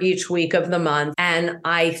 one for each week of the month. And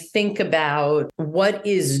I think about what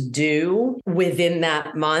is due within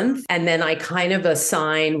that month. And then I kind of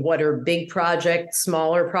assign what are big projects,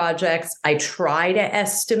 smaller projects. I try to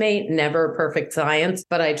estimate, never perfect science,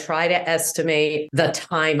 but I try to estimate the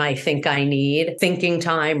time I think I need, thinking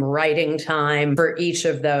time, writing time for each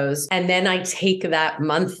of those. And then I take that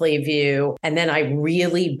monthly view and then I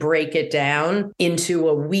really break it down into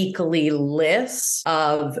a weekly list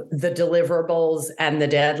of the deliverables and the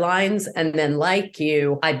deadlines. And then like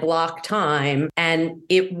you, I block time, and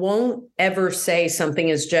it won't ever say something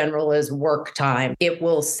as general as work time. It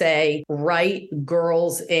will say, write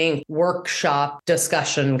Girls Inc. workshop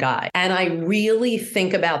discussion guide. And I really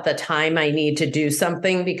think about the time I need to do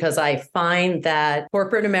something, because I find that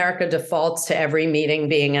corporate America defaults to every meeting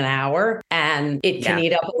being an hour, and it can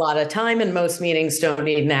eat up a lot of time, and most meetings don't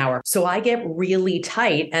need an hour. So I get really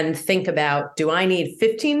tight and think about, do I need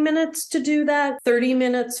 15 minutes to do that? 30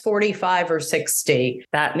 minutes, 45 or 60?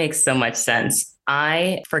 That makes so much sense.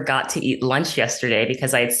 I forgot to eat lunch yesterday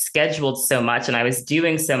because I had scheduled so much and I was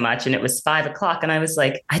doing so much, and it was 5 o'clock and I was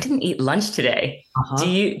like, I didn't eat lunch today. Do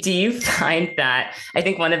you find that? I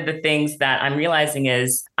think one of the things that I'm realizing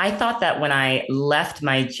is I thought that when I left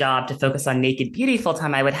my job to focus on naked beauty full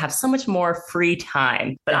time, I would have so much more free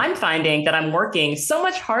time. But I'm finding that I'm working so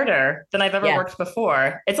much harder than I've ever worked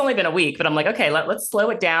before. It's only been a week, but I'm like, okay, let's slow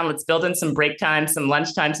it down. Let's build in some break time, some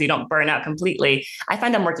lunch time, so you don't burn out completely. I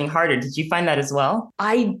find I'm working harder. Did you find that as well?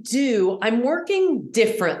 I do. I'm working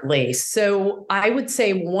differently. So I would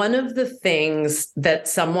say one of the things that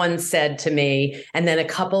someone said to me, and then a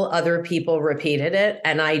couple other people repeated it,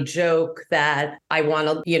 and I joke that I want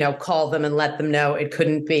to, call them and let them know it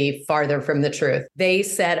couldn't be farther from the truth. They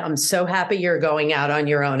said, I'm so happy you're going out on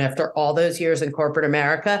your own. After all those years in corporate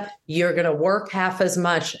America, you're going to work half as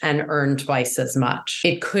much and earn twice as much.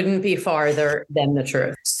 It couldn't be farther than the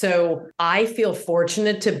truth. So I feel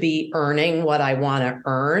fortunate to be earning what I want to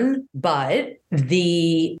earn, but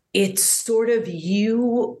it's sort of,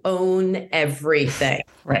 you own everything.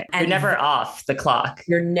 Right. You're never off the clock.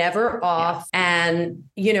 You're never off. And,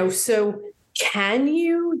 so can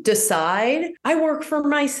you decide, I work for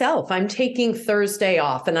myself. I'm taking Thursday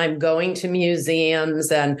off and I'm going to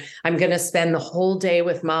museums and I'm going to spend the whole day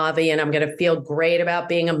with Mavi and I'm going to feel great about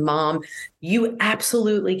being a mom. You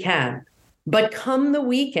absolutely can. But come the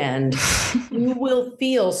weekend, you will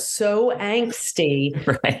feel so angsty.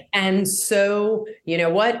 Right. And so, you know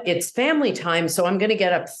what? It's family time. So I'm going to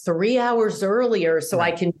get up 3 hours earlier so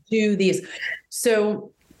I can do these.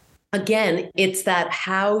 So again, it's that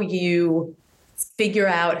how you figure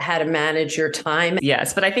out how to manage your time.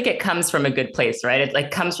 Yes, but I think it comes from a good place, right?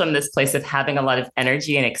 It comes from this place of having a lot of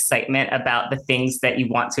energy and excitement about the things that you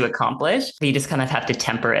want to accomplish. You just kind of have to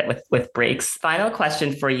temper it with breaks. Final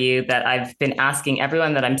question for you that I've been asking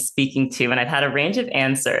everyone that I'm speaking to, and I've had a range of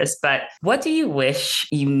answers, but what do you wish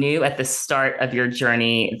you knew at the start of your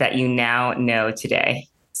journey that you now know today?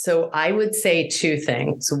 So I would say 2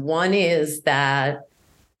 things. One is that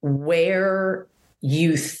where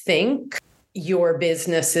you think your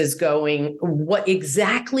business is going, what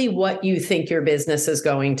you think your business is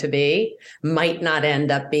going to be might not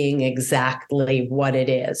end up being exactly what it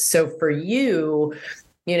is. So for you,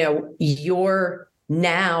 you're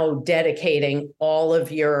now dedicating all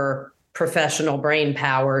of your professional brain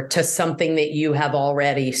power to something that you have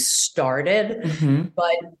already started,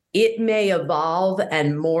 but it may evolve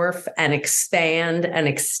and morph and expand and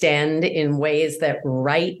extend in ways that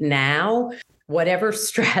right now, whatever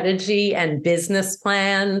strategy and business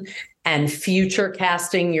plan and future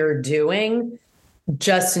casting you're doing,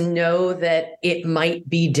 just know that it might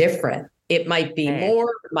be different. It might be more,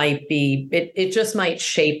 it might be, it just might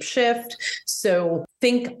shape shift. So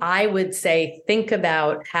I would say, think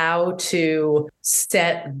about how to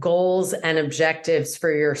set goals and objectives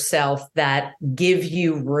for yourself that give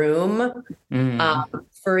you room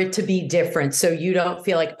for it to be different. So you don't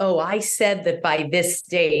feel like, oh, I said that by this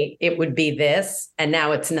date, it would be this, and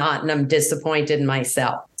now it's not, and I'm disappointed in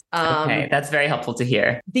myself. Okay, that's very helpful to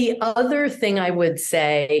hear. The other thing I would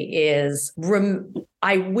say is,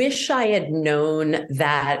 I wish I had known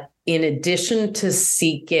that in addition to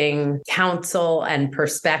seeking counsel and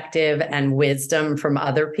perspective and wisdom from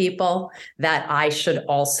other people, that I should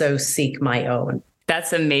also seek my own.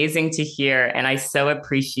 That's amazing to hear. And I so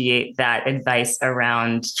appreciate that advice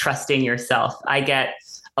around trusting yourself. I get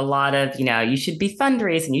a lot of, you should be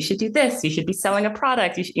fundraising, you should do this, you should be selling a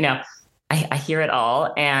product, I hear it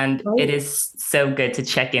all. And It is so good to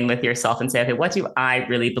check in with yourself and say, okay, what do I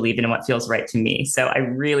really believe in and what feels right to me? So I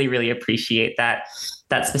really, really appreciate that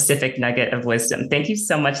specific nugget of wisdom. Thank you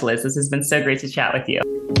so much, Liz. This has been so great to chat with you.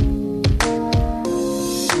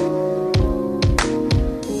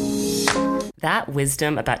 That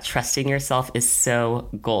wisdom about trusting yourself is so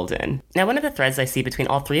golden. Now, one of the threads I see between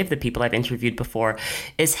all three of the people I've interviewed before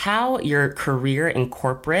is how your career in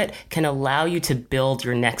corporate can allow you to build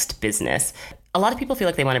your next business. A lot of people feel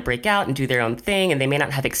like they want to break out and do their own thing, and they may not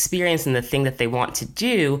have experience in the thing that they want to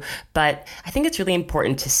do, but I think it's really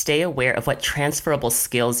important to stay aware of what transferable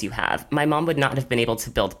skills you have. My mom would not have been able to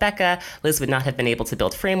build Becca, Liz would not have been able to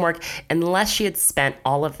build Framework, unless she had spent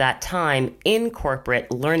all of that time in corporate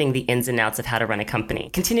learning the ins and outs of how to run a company.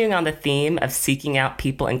 Continuing on the theme of seeking out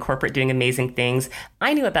people in corporate doing amazing things,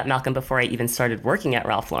 I knew about Malcolm before I even started working at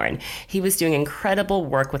Ralph Lauren. He was doing incredible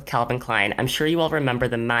work with Calvin Klein. I'm sure you all remember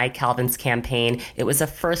the My Calvin's campaign. It was a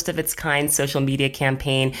first of its kind social media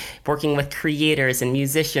campaign working with creators and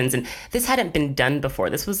musicians. And this hadn't been done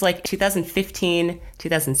before. This was like 2015,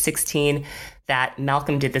 2016 that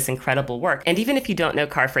Malcolm did this incredible work. And even if you don't know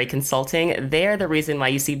Carfrae Consulting, they're the reason why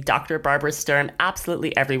you see Dr. Barbara Sturm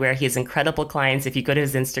absolutely everywhere. He has incredible clients. If you go to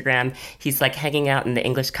his Instagram, he's like hanging out in the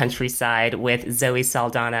English countryside with Zoe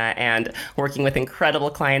Saldana and working with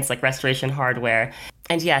incredible clients like Restoration Hardware.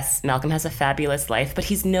 And yes, Malcolm has a fabulous life, but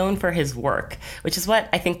he's known for his work, which is what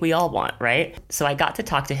I think we all want, right? So I got to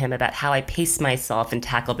talk to him about how I pace myself and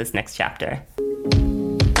tackle this next chapter.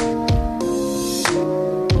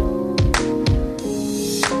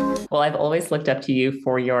 Well, I've always looked up to you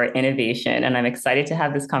for your innovation, and I'm excited to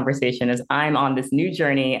have this conversation as I'm on this new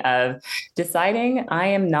journey of deciding I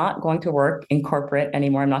am not going to work in corporate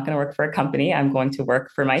anymore. I'm not going to work for a company. I'm going to work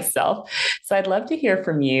for myself. So I'd love to hear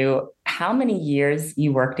from you how many years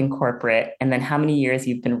you worked in corporate and then how many years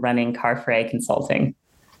you've been running Carfrae Consulting.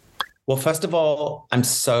 Well, first of all, I'm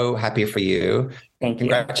so happy for you. Thank you.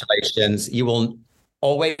 Congratulations. You will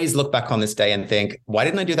always look back on this day and think, why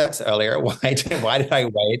didn't I do that earlier? Why did I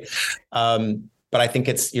wait? But I think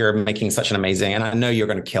you're making such an amazing, and I know you're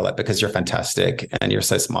going to kill it because you're fantastic and you're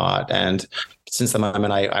so smart. And since the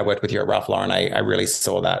moment I worked with you at Ralph Lauren, I really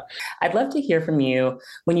saw that. I'd love to hear from you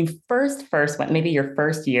when you first went, maybe your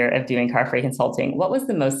first year of doing Carfrae Consulting. What was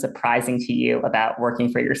the most surprising to you about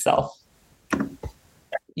working for yourself?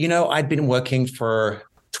 I'd been working for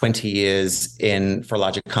 20 years for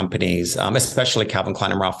larger companies, especially Calvin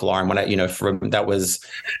Klein and Ralph Lauren. When that was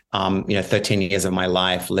 13 years of my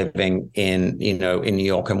life living in New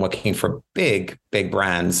York and working for big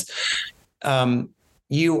brands.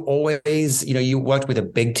 You always, you worked with a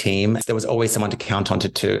big team. There was always someone to count on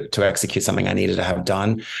to execute something I needed to have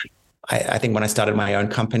done. I think when I started my own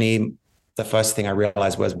company, the first thing I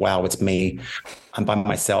realized was, wow, it's me. I'm by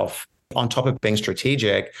myself. On top of being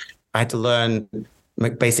strategic, I had to learn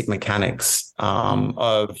basic mechanics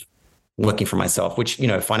of working for myself, which,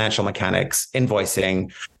 financial mechanics,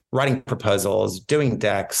 invoicing, writing proposals, doing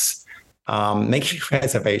decks, making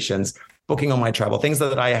reservations, booking all my travel, things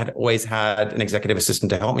that I had always had an executive assistant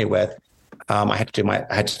to help me with. I had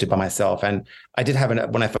to do by myself. And I did have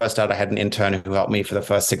when I first started, I had an intern who helped me for the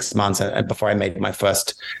first 6 months and before I made my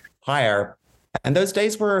first hire. And those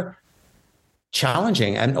days were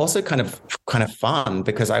challenging and also kind of fun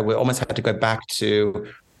because I almost had to go back to,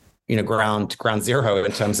 ground zero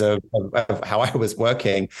in terms of how I was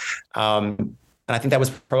working. And I think that was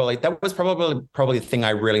probably the thing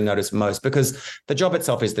I really noticed most, because the job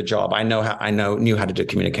itself is the job. I knew how to do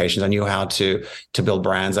communications. I knew how to build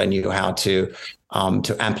brands. I knew how to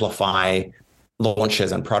amplify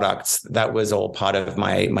launches and products. That was all part of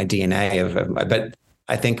my DNA but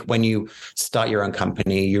I think when you start your own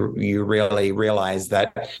company, you really realize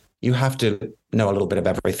that you have to know a little bit of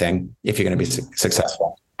everything if you're going to be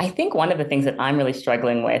successful. I think one of the things that I'm really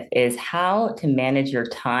struggling with is how to manage your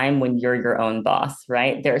time when you're your own boss,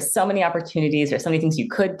 right? There are so many opportunities, there's so many things you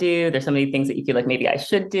could do, there's so many things that you feel like maybe I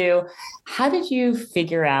should do. How did you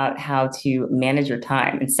figure out how to manage your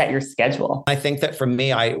time and set your schedule? I think that for me,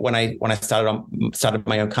 when I started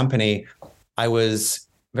my own company, I was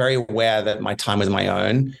very aware that my time was my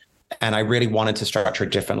own, and I really wanted to structure it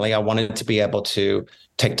differently. I wanted to be able to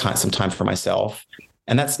take some time for myself.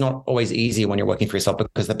 And that's not always easy when you're working for yourself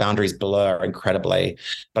because the boundaries blur incredibly.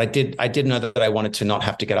 But I did know that I wanted to not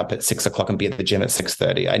have to get up at 6 o'clock and be at the gym at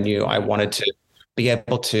 6:30. I knew I wanted to be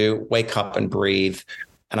able to wake up and breathe.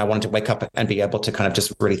 And I wanted to wake up and be able to kind of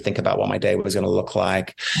just really think about what my day was going to look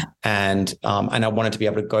like. And I wanted to be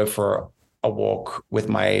able to go for a walk with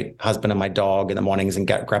my husband and my dog in the mornings and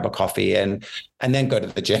grab a coffee and then go to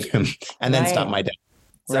the gym and then start my day.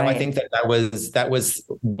 So I think that was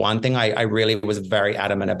one thing I really was very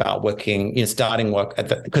adamant about working, starting work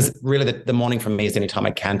because really the morning for me is any time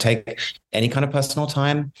I can take any kind of personal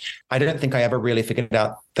time. I don't think I ever really figured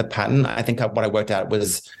out the pattern. I think what I worked out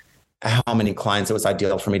was how many clients it was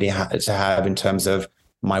ideal for me to have in terms of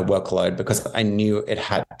my workload, because I knew I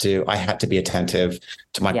had to be attentive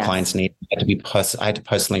to my clients' needs. I had to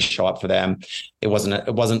personally show up for them. It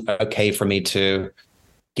wasn't okay for me to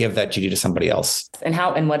give that duty to somebody else.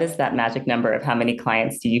 And what is that magic number of how many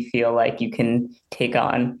clients do you feel like you can take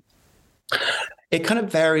on? It kind of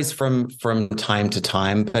varies from time to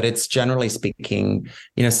time, but it's generally speaking,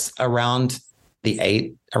 around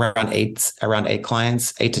eight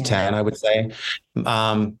clients, 8 to 10, I would say.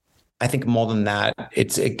 I think more than that,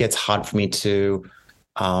 it gets hard for me to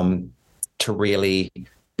really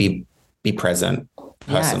be present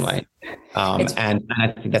personally. Yes. And I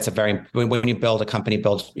think that's when you build a company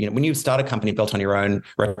when you start a company built on your own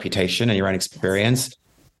reputation and your own experience,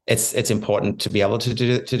 it's important to be able to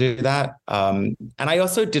do that. And I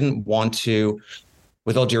also didn't want to,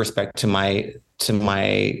 with all due respect to my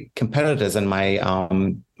competitors and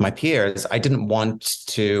my peers, I didn't want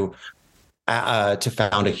to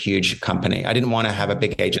found a huge company. I didn't want to have a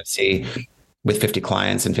big agency with 50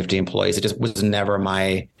 clients and 50 employees. It just was never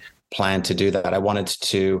my plan to do that. I wanted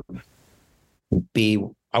to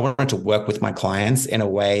work with my clients in a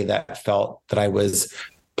way that felt that I was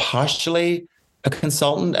partially a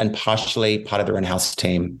consultant and partially part of their in-house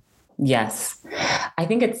team. Yes. I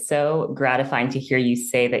think it's so gratifying to hear you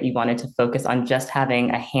say that you wanted to focus on just having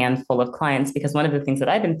a handful of clients, because one of the things that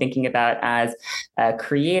I've been thinking about as a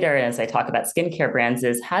creator, as I talk about skincare brands,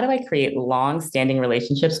 is how do I create long-standing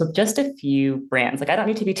relationships with just a few brands? Like, I don't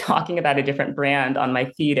need to be talking about a different brand on my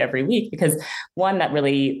feed every week, because one, that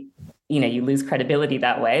really, you lose credibility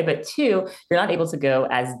that way. But two, you're not able to go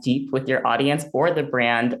as deep with your audience or the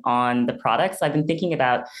brand on the product. So I've been thinking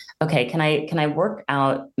about, okay, can I work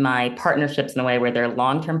out my partnerships in a way where they're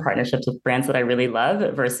long-term partnerships with brands that I really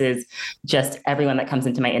love versus just everyone that comes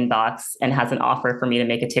into my inbox and has an offer for me to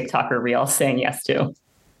make a TikTok or reel saying yes to.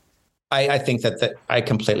 I think that I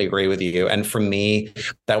completely agree with you. And for me,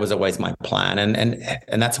 that was always my plan.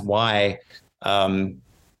 And that's why,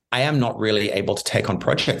 I am not really able to take on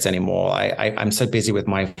projects anymore. I'm so busy with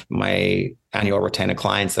my annual retainer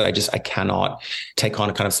clients that I cannot take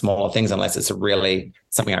on kind of smaller things unless it's really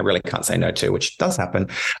something I really can't say no to, which does happen.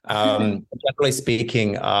 Generally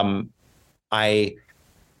speaking, I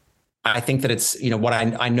think that it's, what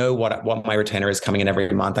I know what my retainer is coming in every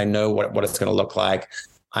month. I know what it's going to look like.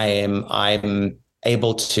 I'm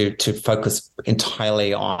able to focus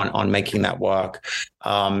entirely on making that work.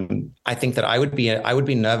 I think that I would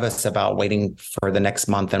be nervous about waiting for the next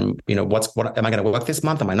month and, what am I going to work this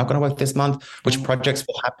month? Am I not going to work this month? Which projects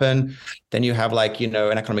will happen? Then you have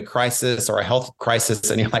an economic crisis or a health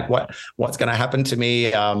crisis and you're like, what's going to happen to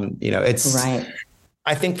me? It's right.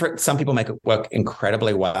 I think for some people make it work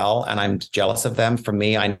incredibly well and I'm jealous of them. For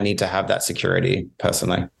me, I need to have that security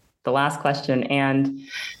personally. The last question, and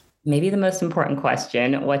maybe the most important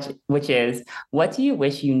question, which is, what do you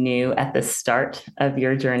wish you knew at the start of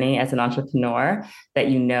your journey as an entrepreneur that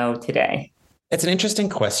you know today? It's an interesting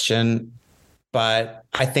question, but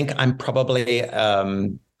I think I'm probably,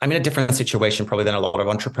 I'm in a different situation probably than a lot of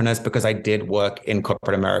entrepreneurs because I did work in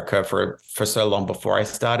corporate America for so long before I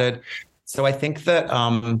started. So I think that,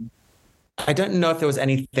 I don't know if there was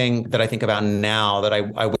anything that I think about now that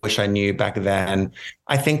I wish I knew back then.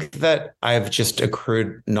 I think that I've just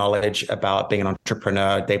accrued knowledge about being an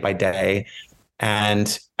entrepreneur day by day.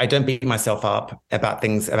 And I don't beat myself up about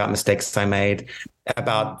mistakes I made,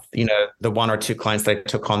 about, the one or two clients that I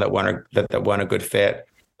took on that weren't a good fit.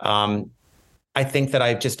 I think that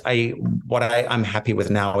I'm happy with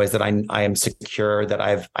now is that I am secure, that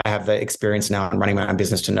I have the experience now in running my own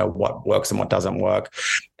business to know what works and what doesn't work.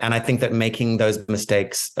 And I think that making those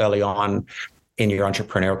mistakes early on in your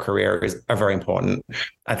entrepreneurial career are very important.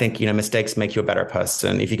 I think, mistakes make you a better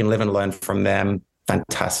person. If you can live and learn from them,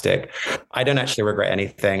 fantastic. I don't actually regret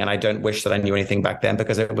anything, and I don't wish that I knew anything back then,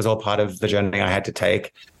 because it was all part of the journey I had to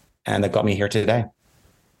take, and that got me here today.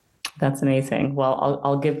 That's amazing. Well,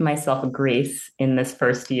 I'll give myself a grace in this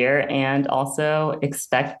first year, and also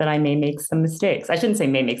expect that I may make some mistakes. I shouldn't say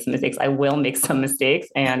may make some mistakes. I will make some mistakes,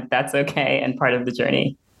 and that's okay and part of the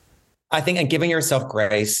journey. I think, and giving yourself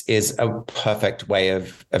grace is a perfect way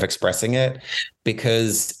of expressing it,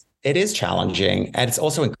 because it is challenging, and it's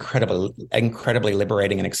also incredibly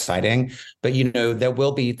liberating and exciting. But there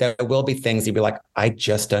will be things you'll be like, I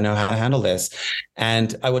just don't know how to handle this.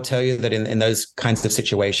 And I will tell you that in those kinds of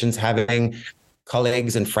situations, having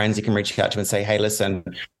colleagues and friends you can reach out to and say, hey, listen,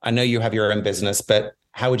 I know you have your own business, but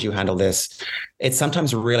how would you handle this? It's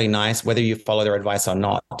sometimes really nice, whether you follow their advice or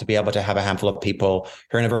not, to be able to have a handful of people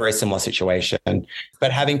who are in a very similar situation.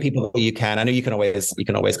 But having people that I know you can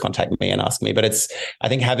always contact me and ask me, but I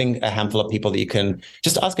think having a handful of people that you can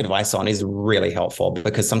just ask advice on is really helpful,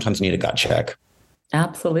 because sometimes you need a gut check.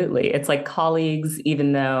 Absolutely. It's like colleagues,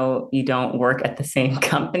 even though you don't work at the same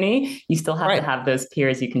company, you still have to have those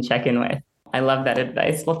peers you can check in with. I love that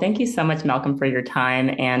advice. Well, thank you so much, Malcolm, for your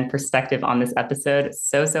time and perspective on this episode.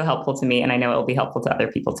 So helpful to me, and I know it will be helpful to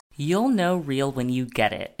other people too. You'll know real when you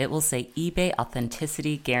get it. It will say eBay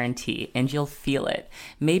Authenticity Guarantee, and you'll feel it.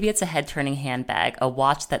 Maybe it's a head-turning handbag, a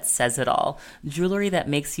watch that says it all, jewelry that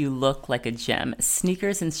makes you look like a gem,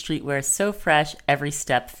 sneakers and streetwear so fresh, every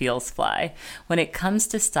step feels fly. When it comes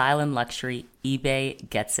to style and luxury, eBay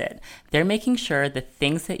gets it. They're making sure the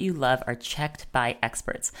things that you love are checked by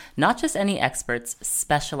experts. Not just any experts,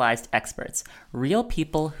 specialized experts. Real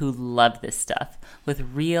people who love this stuff with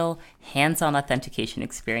real hands-on authentication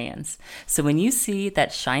experience. So when you see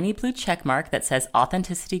that shiny blue check mark that says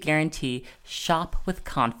Authenticity Guarantee, shop with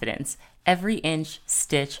confidence. Every inch,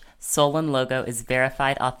 stitch, sole, and logo is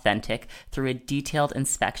verified authentic through a detailed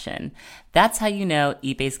inspection. That's how you know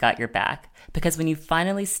eBay's got your back. Because when you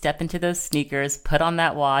finally step into those sneakers, put on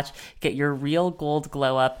that watch, get your real gold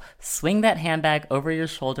glow up, swing that handbag over your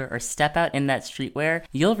shoulder, or step out in that streetwear,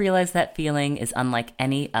 you'll realize that feeling is unlike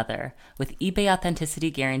any other. With eBay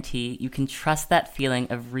Authenticity Guarantee, you can trust that feeling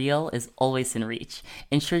of real is always in reach.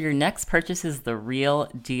 Ensure your next purchase is the real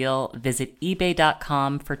deal. Visit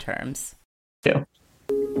ebay.com for terms.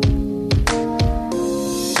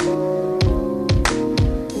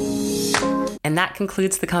 And that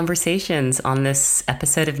concludes the conversations on this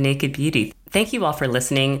episode of Naked Beauty. Thank you all for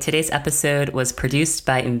listening. Today's episode was produced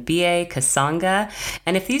by Mbie Kasanga.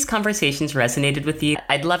 And if these conversations resonated with you,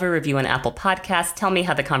 I'd love a review on Apple Podcasts. Tell me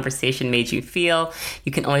how the conversation made you feel.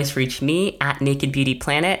 You can always reach me at Naked Beauty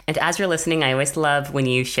Planet. And as you're listening, I always love when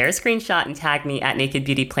you share a screenshot and tag me at Naked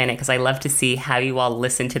Beauty Planet, because I love to see how you all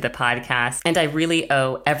listen to the podcast. And I really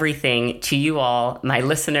owe everything to you all, my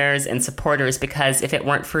listeners and supporters, because if it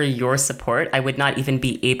weren't for your support, I would not even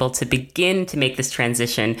be able to begin to make this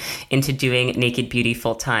transition into doing Naked Beauty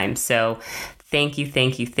full time. So thank you.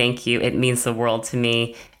 It means the world to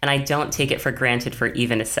me, and I don't take it for granted for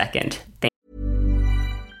even a second.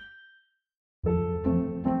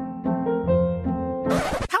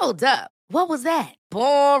 Hold up. What was that?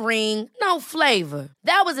 Boring. No flavor.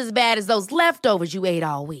 That was as bad as those leftovers you ate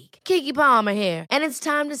all week. Keke Palmer here, and it's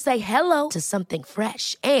time to say hello to something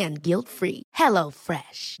fresh and guilt-free.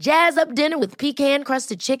 HelloFresh. Jazz up dinner with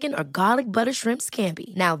pecan-crusted chicken or garlic butter shrimp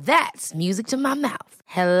scampi. Now that's music to my mouth.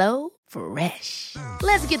 HelloFresh.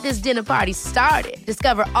 Let's get this dinner party started.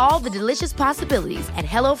 Discover all the delicious possibilities at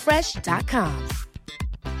HelloFresh.com.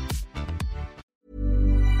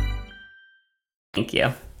 Thank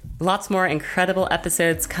you. Lots more incredible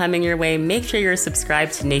episodes coming your way. Make sure you're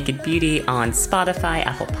subscribed to Naked Beauty on Spotify,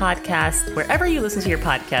 Apple Podcasts, wherever you listen to your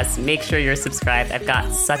podcasts. Make sure you're subscribed. I've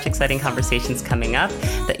got such exciting conversations coming up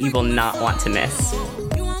that you will not want to miss.